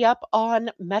 Study up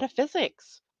on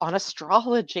metaphysics, on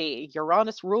astrology.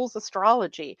 Uranus rules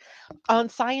astrology, on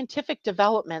scientific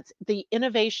developments, the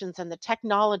innovations and the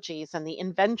technologies and the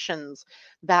inventions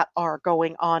that are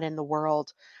going on in the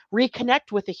world.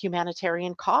 Reconnect with the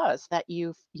humanitarian cause that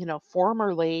you've,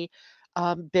 formerly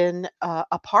been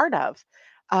a part of.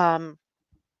 Um,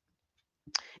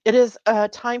 it is a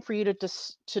time for you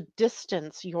to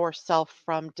distance yourself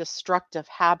from destructive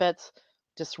habits,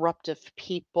 disruptive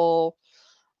people,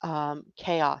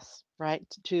 chaos, right?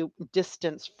 To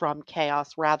distance from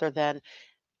chaos rather than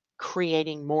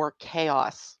creating more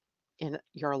chaos in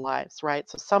your lives, right?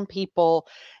 So some people,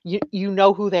 you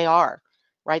know who they are,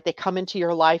 right? They come into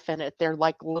your life and they're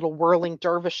like little whirling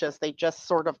dervishes. They just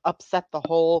sort of upset the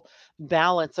whole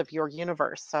balance of your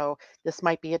universe. So this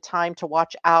might be a time to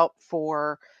watch out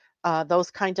for those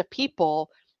kinds of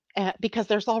people, because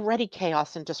there's already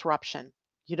chaos and disruption.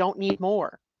 You don't need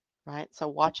more, right? So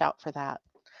watch out for that.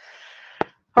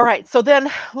 All right, so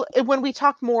then when we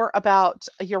talk more about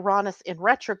Uranus in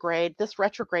retrograde, this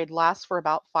retrograde lasts for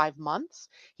about 5 months.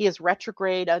 He is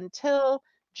retrograde until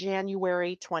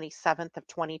January 27th of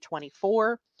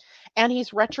 2024, and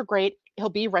he'll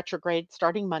be retrograde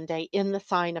starting Monday in the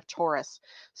sign of Taurus.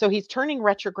 So he's turning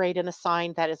retrograde in a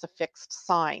sign that is a fixed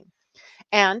sign.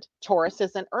 And Taurus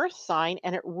is an earth sign,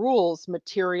 and it rules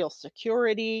material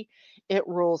security, it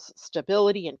rules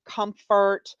stability and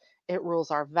comfort, it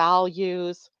rules our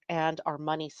values and our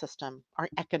money system, our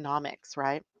economics,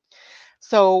 right?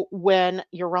 So when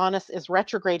Uranus is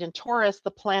retrograde in Taurus,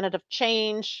 the planet of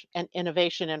change and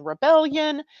innovation and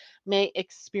rebellion may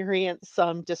experience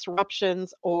some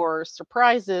disruptions or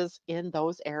surprises in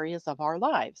those areas of our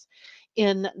lives.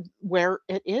 In where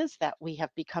it is that we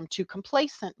have become too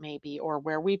complacent, maybe, or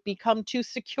where we've become too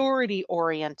security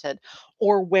oriented,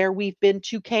 or where we've been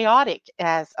too chaotic,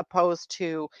 as opposed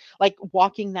to like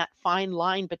walking that fine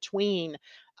line between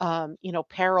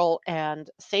peril and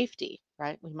safety,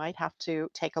 right? We might have to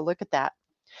take a look at that.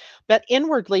 But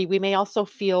inwardly, we may also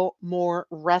feel more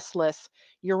restless.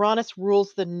 Uranus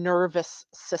rules the nervous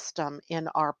system in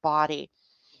our body,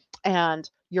 and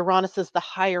Uranus is the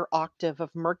higher octave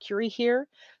of Mercury here.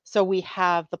 So we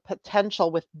have the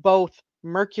potential with both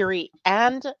Mercury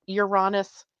and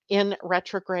Uranus in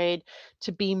retrograde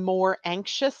to be more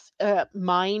anxious,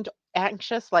 mind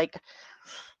anxious, like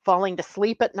falling to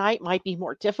sleep at night might be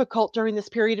more difficult during this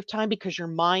period of time because your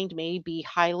mind may be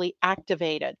highly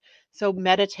activated. So,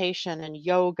 meditation and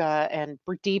yoga and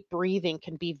deep breathing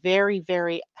can be very,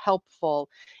 very helpful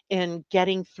in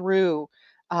getting through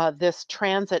this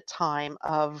transit time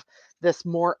of this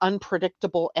more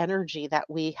unpredictable energy that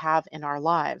we have in our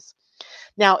lives.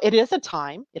 Now, it is a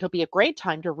time, it'll be a great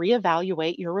time to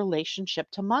reevaluate your relationship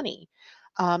to money,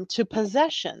 to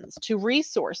possessions, to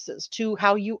resources, to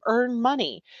how you earn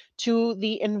money, to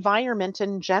the environment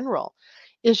in general.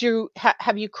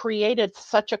 Have you created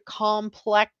such a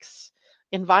complex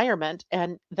environment,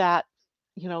 and that,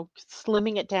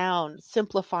 slimming it down,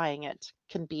 simplifying it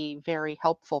can be very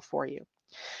helpful for you.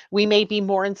 We may be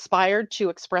more inspired to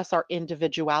express our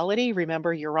individuality.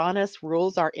 Remember, Uranus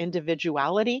rules our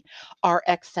individuality, our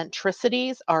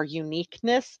eccentricities, our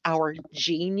uniqueness, our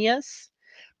genius,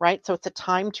 right? So it's a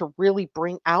time to really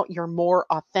bring out your more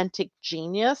authentic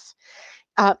genius,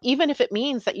 even if it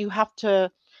means that you have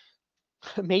to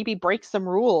maybe break some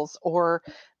rules, or,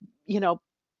 you know,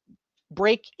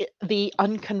 the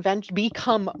unconventional,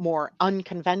 become more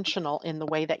unconventional in the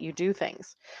way that you do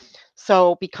things.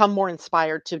 So become more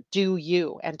inspired to do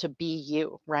you and to be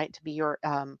you, right? To be your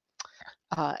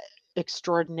uh,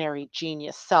 extraordinary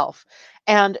genius self.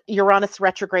 And Uranus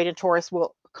retrograde in Taurus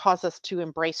will cause us to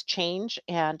embrace change,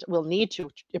 and we'll need to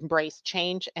embrace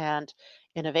change and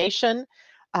innovation,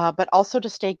 but also to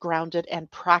stay grounded and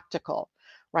practical,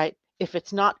 right? If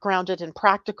it's not grounded and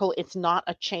practical, it's not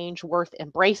a change worth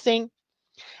embracing.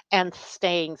 And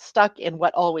staying stuck in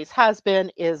what always has been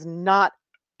is not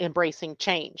embracing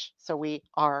change. So we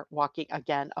are walking,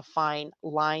 again, a fine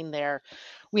line there.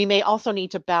 We may also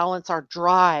need to balance our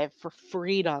drive for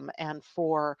freedom and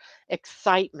for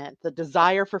excitement, the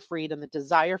desire for freedom, the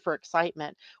desire for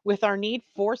excitement, with our need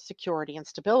for security and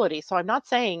stability. So I'm not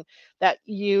saying that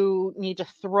you need to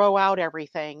throw out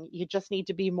everything. You just need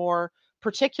to be more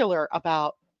particular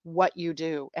about what you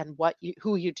do and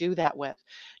who you do that with.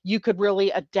 You could really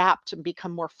adapt and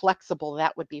become more flexible.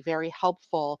 That would be very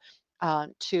helpful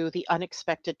to the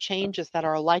unexpected changes that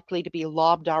are likely to be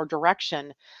lobbed our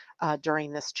direction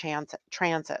during this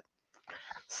transit.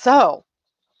 So,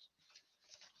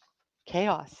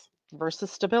 chaos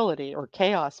versus stability, or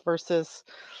chaos versus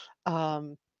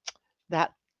um,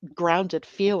 that grounded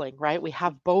feeling, right? We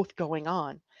have both going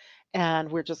on.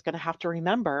 And we're just going to have to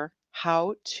remember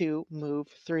how to move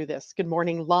through this. Good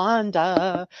morning,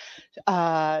 Londa.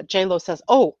 Lo says,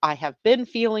 "Oh, I have been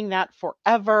feeling that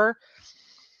forever."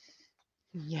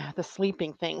 Yeah, the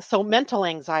sleeping thing. So mental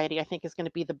anxiety, I think, is going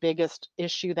to be the biggest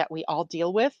issue that we all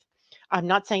deal with. I'm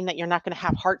not saying that you're not going to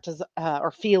have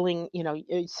or feeling,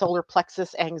 solar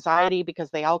plexus anxiety, because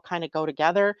they all kind of go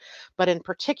together. But in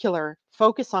particular,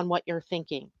 focus on what you're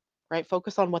thinking, right?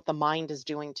 Focus on what the mind is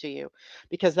doing to you,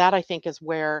 because that, I think, is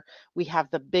where we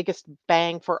have the biggest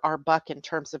bang for our buck in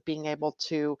terms of being able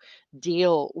to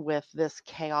deal with this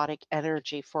chaotic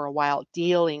energy for a while,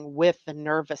 dealing with the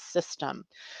nervous system.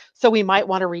 So we might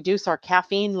want to reduce our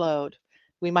caffeine load.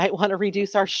 We might want to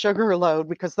reduce our sugar load,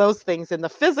 because those things in the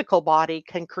physical body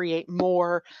can create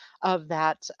more of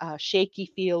that shaky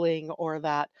feeling, or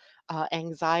that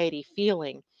anxiety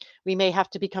feeling. We may have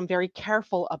to become very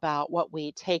careful about what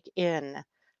we take in,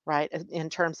 right? In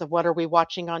terms of, what are we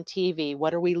watching on TV?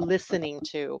 What are we listening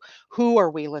to? Who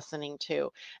are we listening to?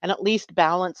 And at least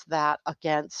balance that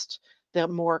against the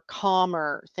more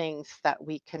calmer things that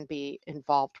we can be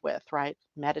involved with, right?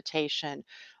 Meditation,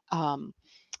 um,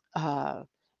 uh,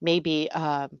 maybe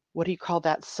what do you call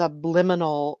that,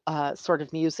 subliminal sort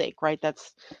of music, right?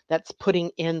 That's putting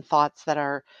in thoughts that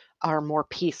are more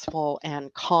peaceful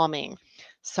and calming.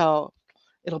 So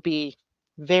it'll be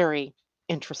very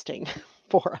interesting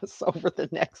for us over the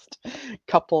next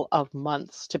couple of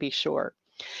months, to be sure.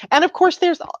 And of course,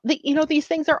 these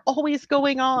things are always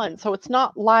going on. So it's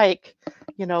not like,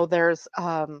 there's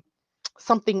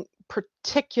something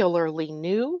particularly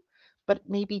new, but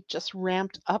maybe just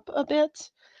ramped up a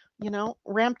bit,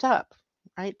 ramped up,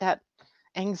 right? That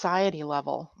anxiety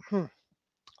level.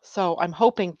 So I'm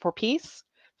hoping for peace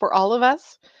for all of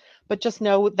us, but just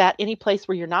know that any place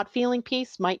where you're not feeling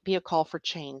peace might be a call for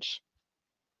change,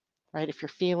 right? If you're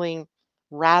feeling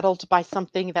rattled by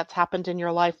something that's happened in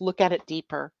your life, look at it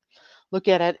deeper. Look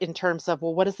at it in terms of,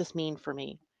 well, what does this mean for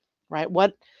me? Right?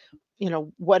 What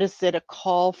is it a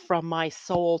call from my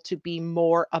soul to be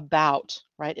more about,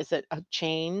 right? Is it a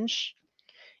change?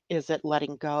 Is it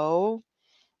letting go?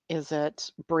 Is it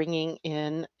bringing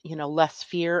in, less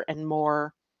fear and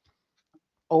more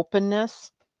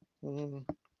openness? Mm.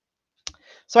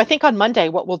 So I think on Monday,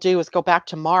 what we'll do is go back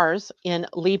to Mars in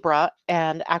Libra,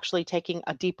 and actually taking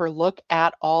a deeper look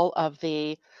at all of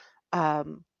the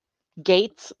um,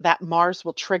 gates that Mars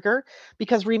will trigger.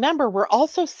 Because remember, we're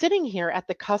also sitting here at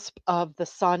the cusp of the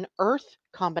Sun Earth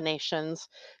combinations,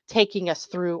 taking us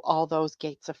through all those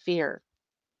gates of fear.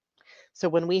 So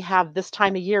when we have this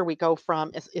time of year, we go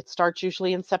from, it starts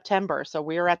usually in September. So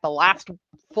we're at the last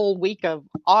full week of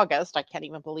August. I can't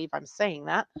even believe I'm saying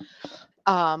that.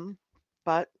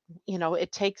 But,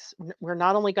 we're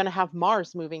not only going to have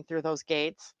Mars moving through those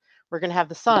gates, we're going to have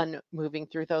the sun moving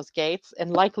through those gates,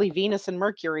 and likely Venus and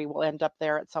Mercury will end up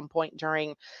there at some point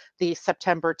during the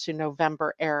September to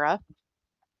November era.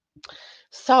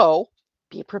 So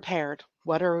be prepared.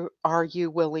 What are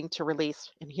you willing to release?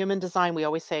 In human design, we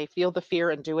always say, feel the fear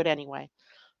and do it anyway,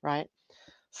 right?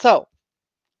 So,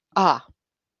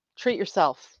 treat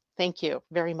yourself. Thank you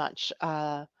very much.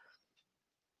 What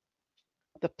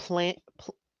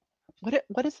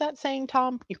is that saying,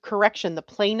 Tom? Your correction. The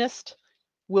planest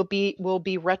will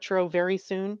be retro very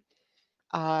soon.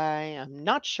 I am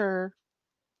not sure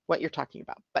what you're talking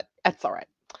about, but that's all right.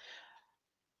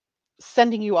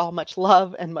 Sending you all much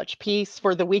love and much peace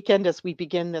for the weekend as we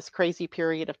begin this crazy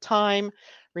period of time.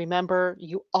 Remember,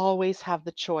 you always have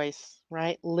the choice,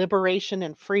 right? Liberation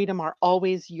and freedom are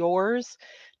always yours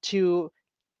to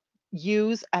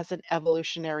use as an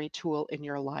evolutionary tool in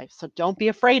your life. So don't be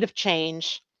afraid of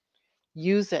change.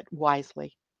 Use it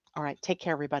wisely. All right, take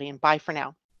care, everybody, and bye for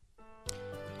now.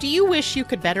 Do you wish you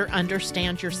could better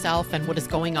understand yourself and what is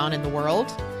going on in the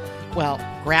world? Well,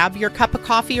 grab your cup of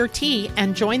coffee or tea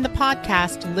and join the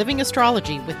podcast Living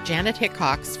Astrology with Janet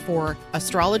Hickox for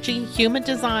astrology, human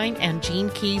design, and Gene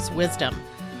Key's wisdom.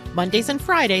 Mondays and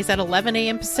Fridays at 11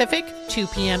 a.m. Pacific, 2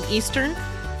 p.m. Eastern.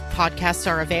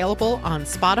 Podcasts are available on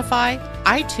Spotify,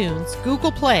 iTunes,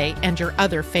 Google Play, and your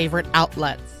other favorite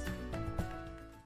outlets.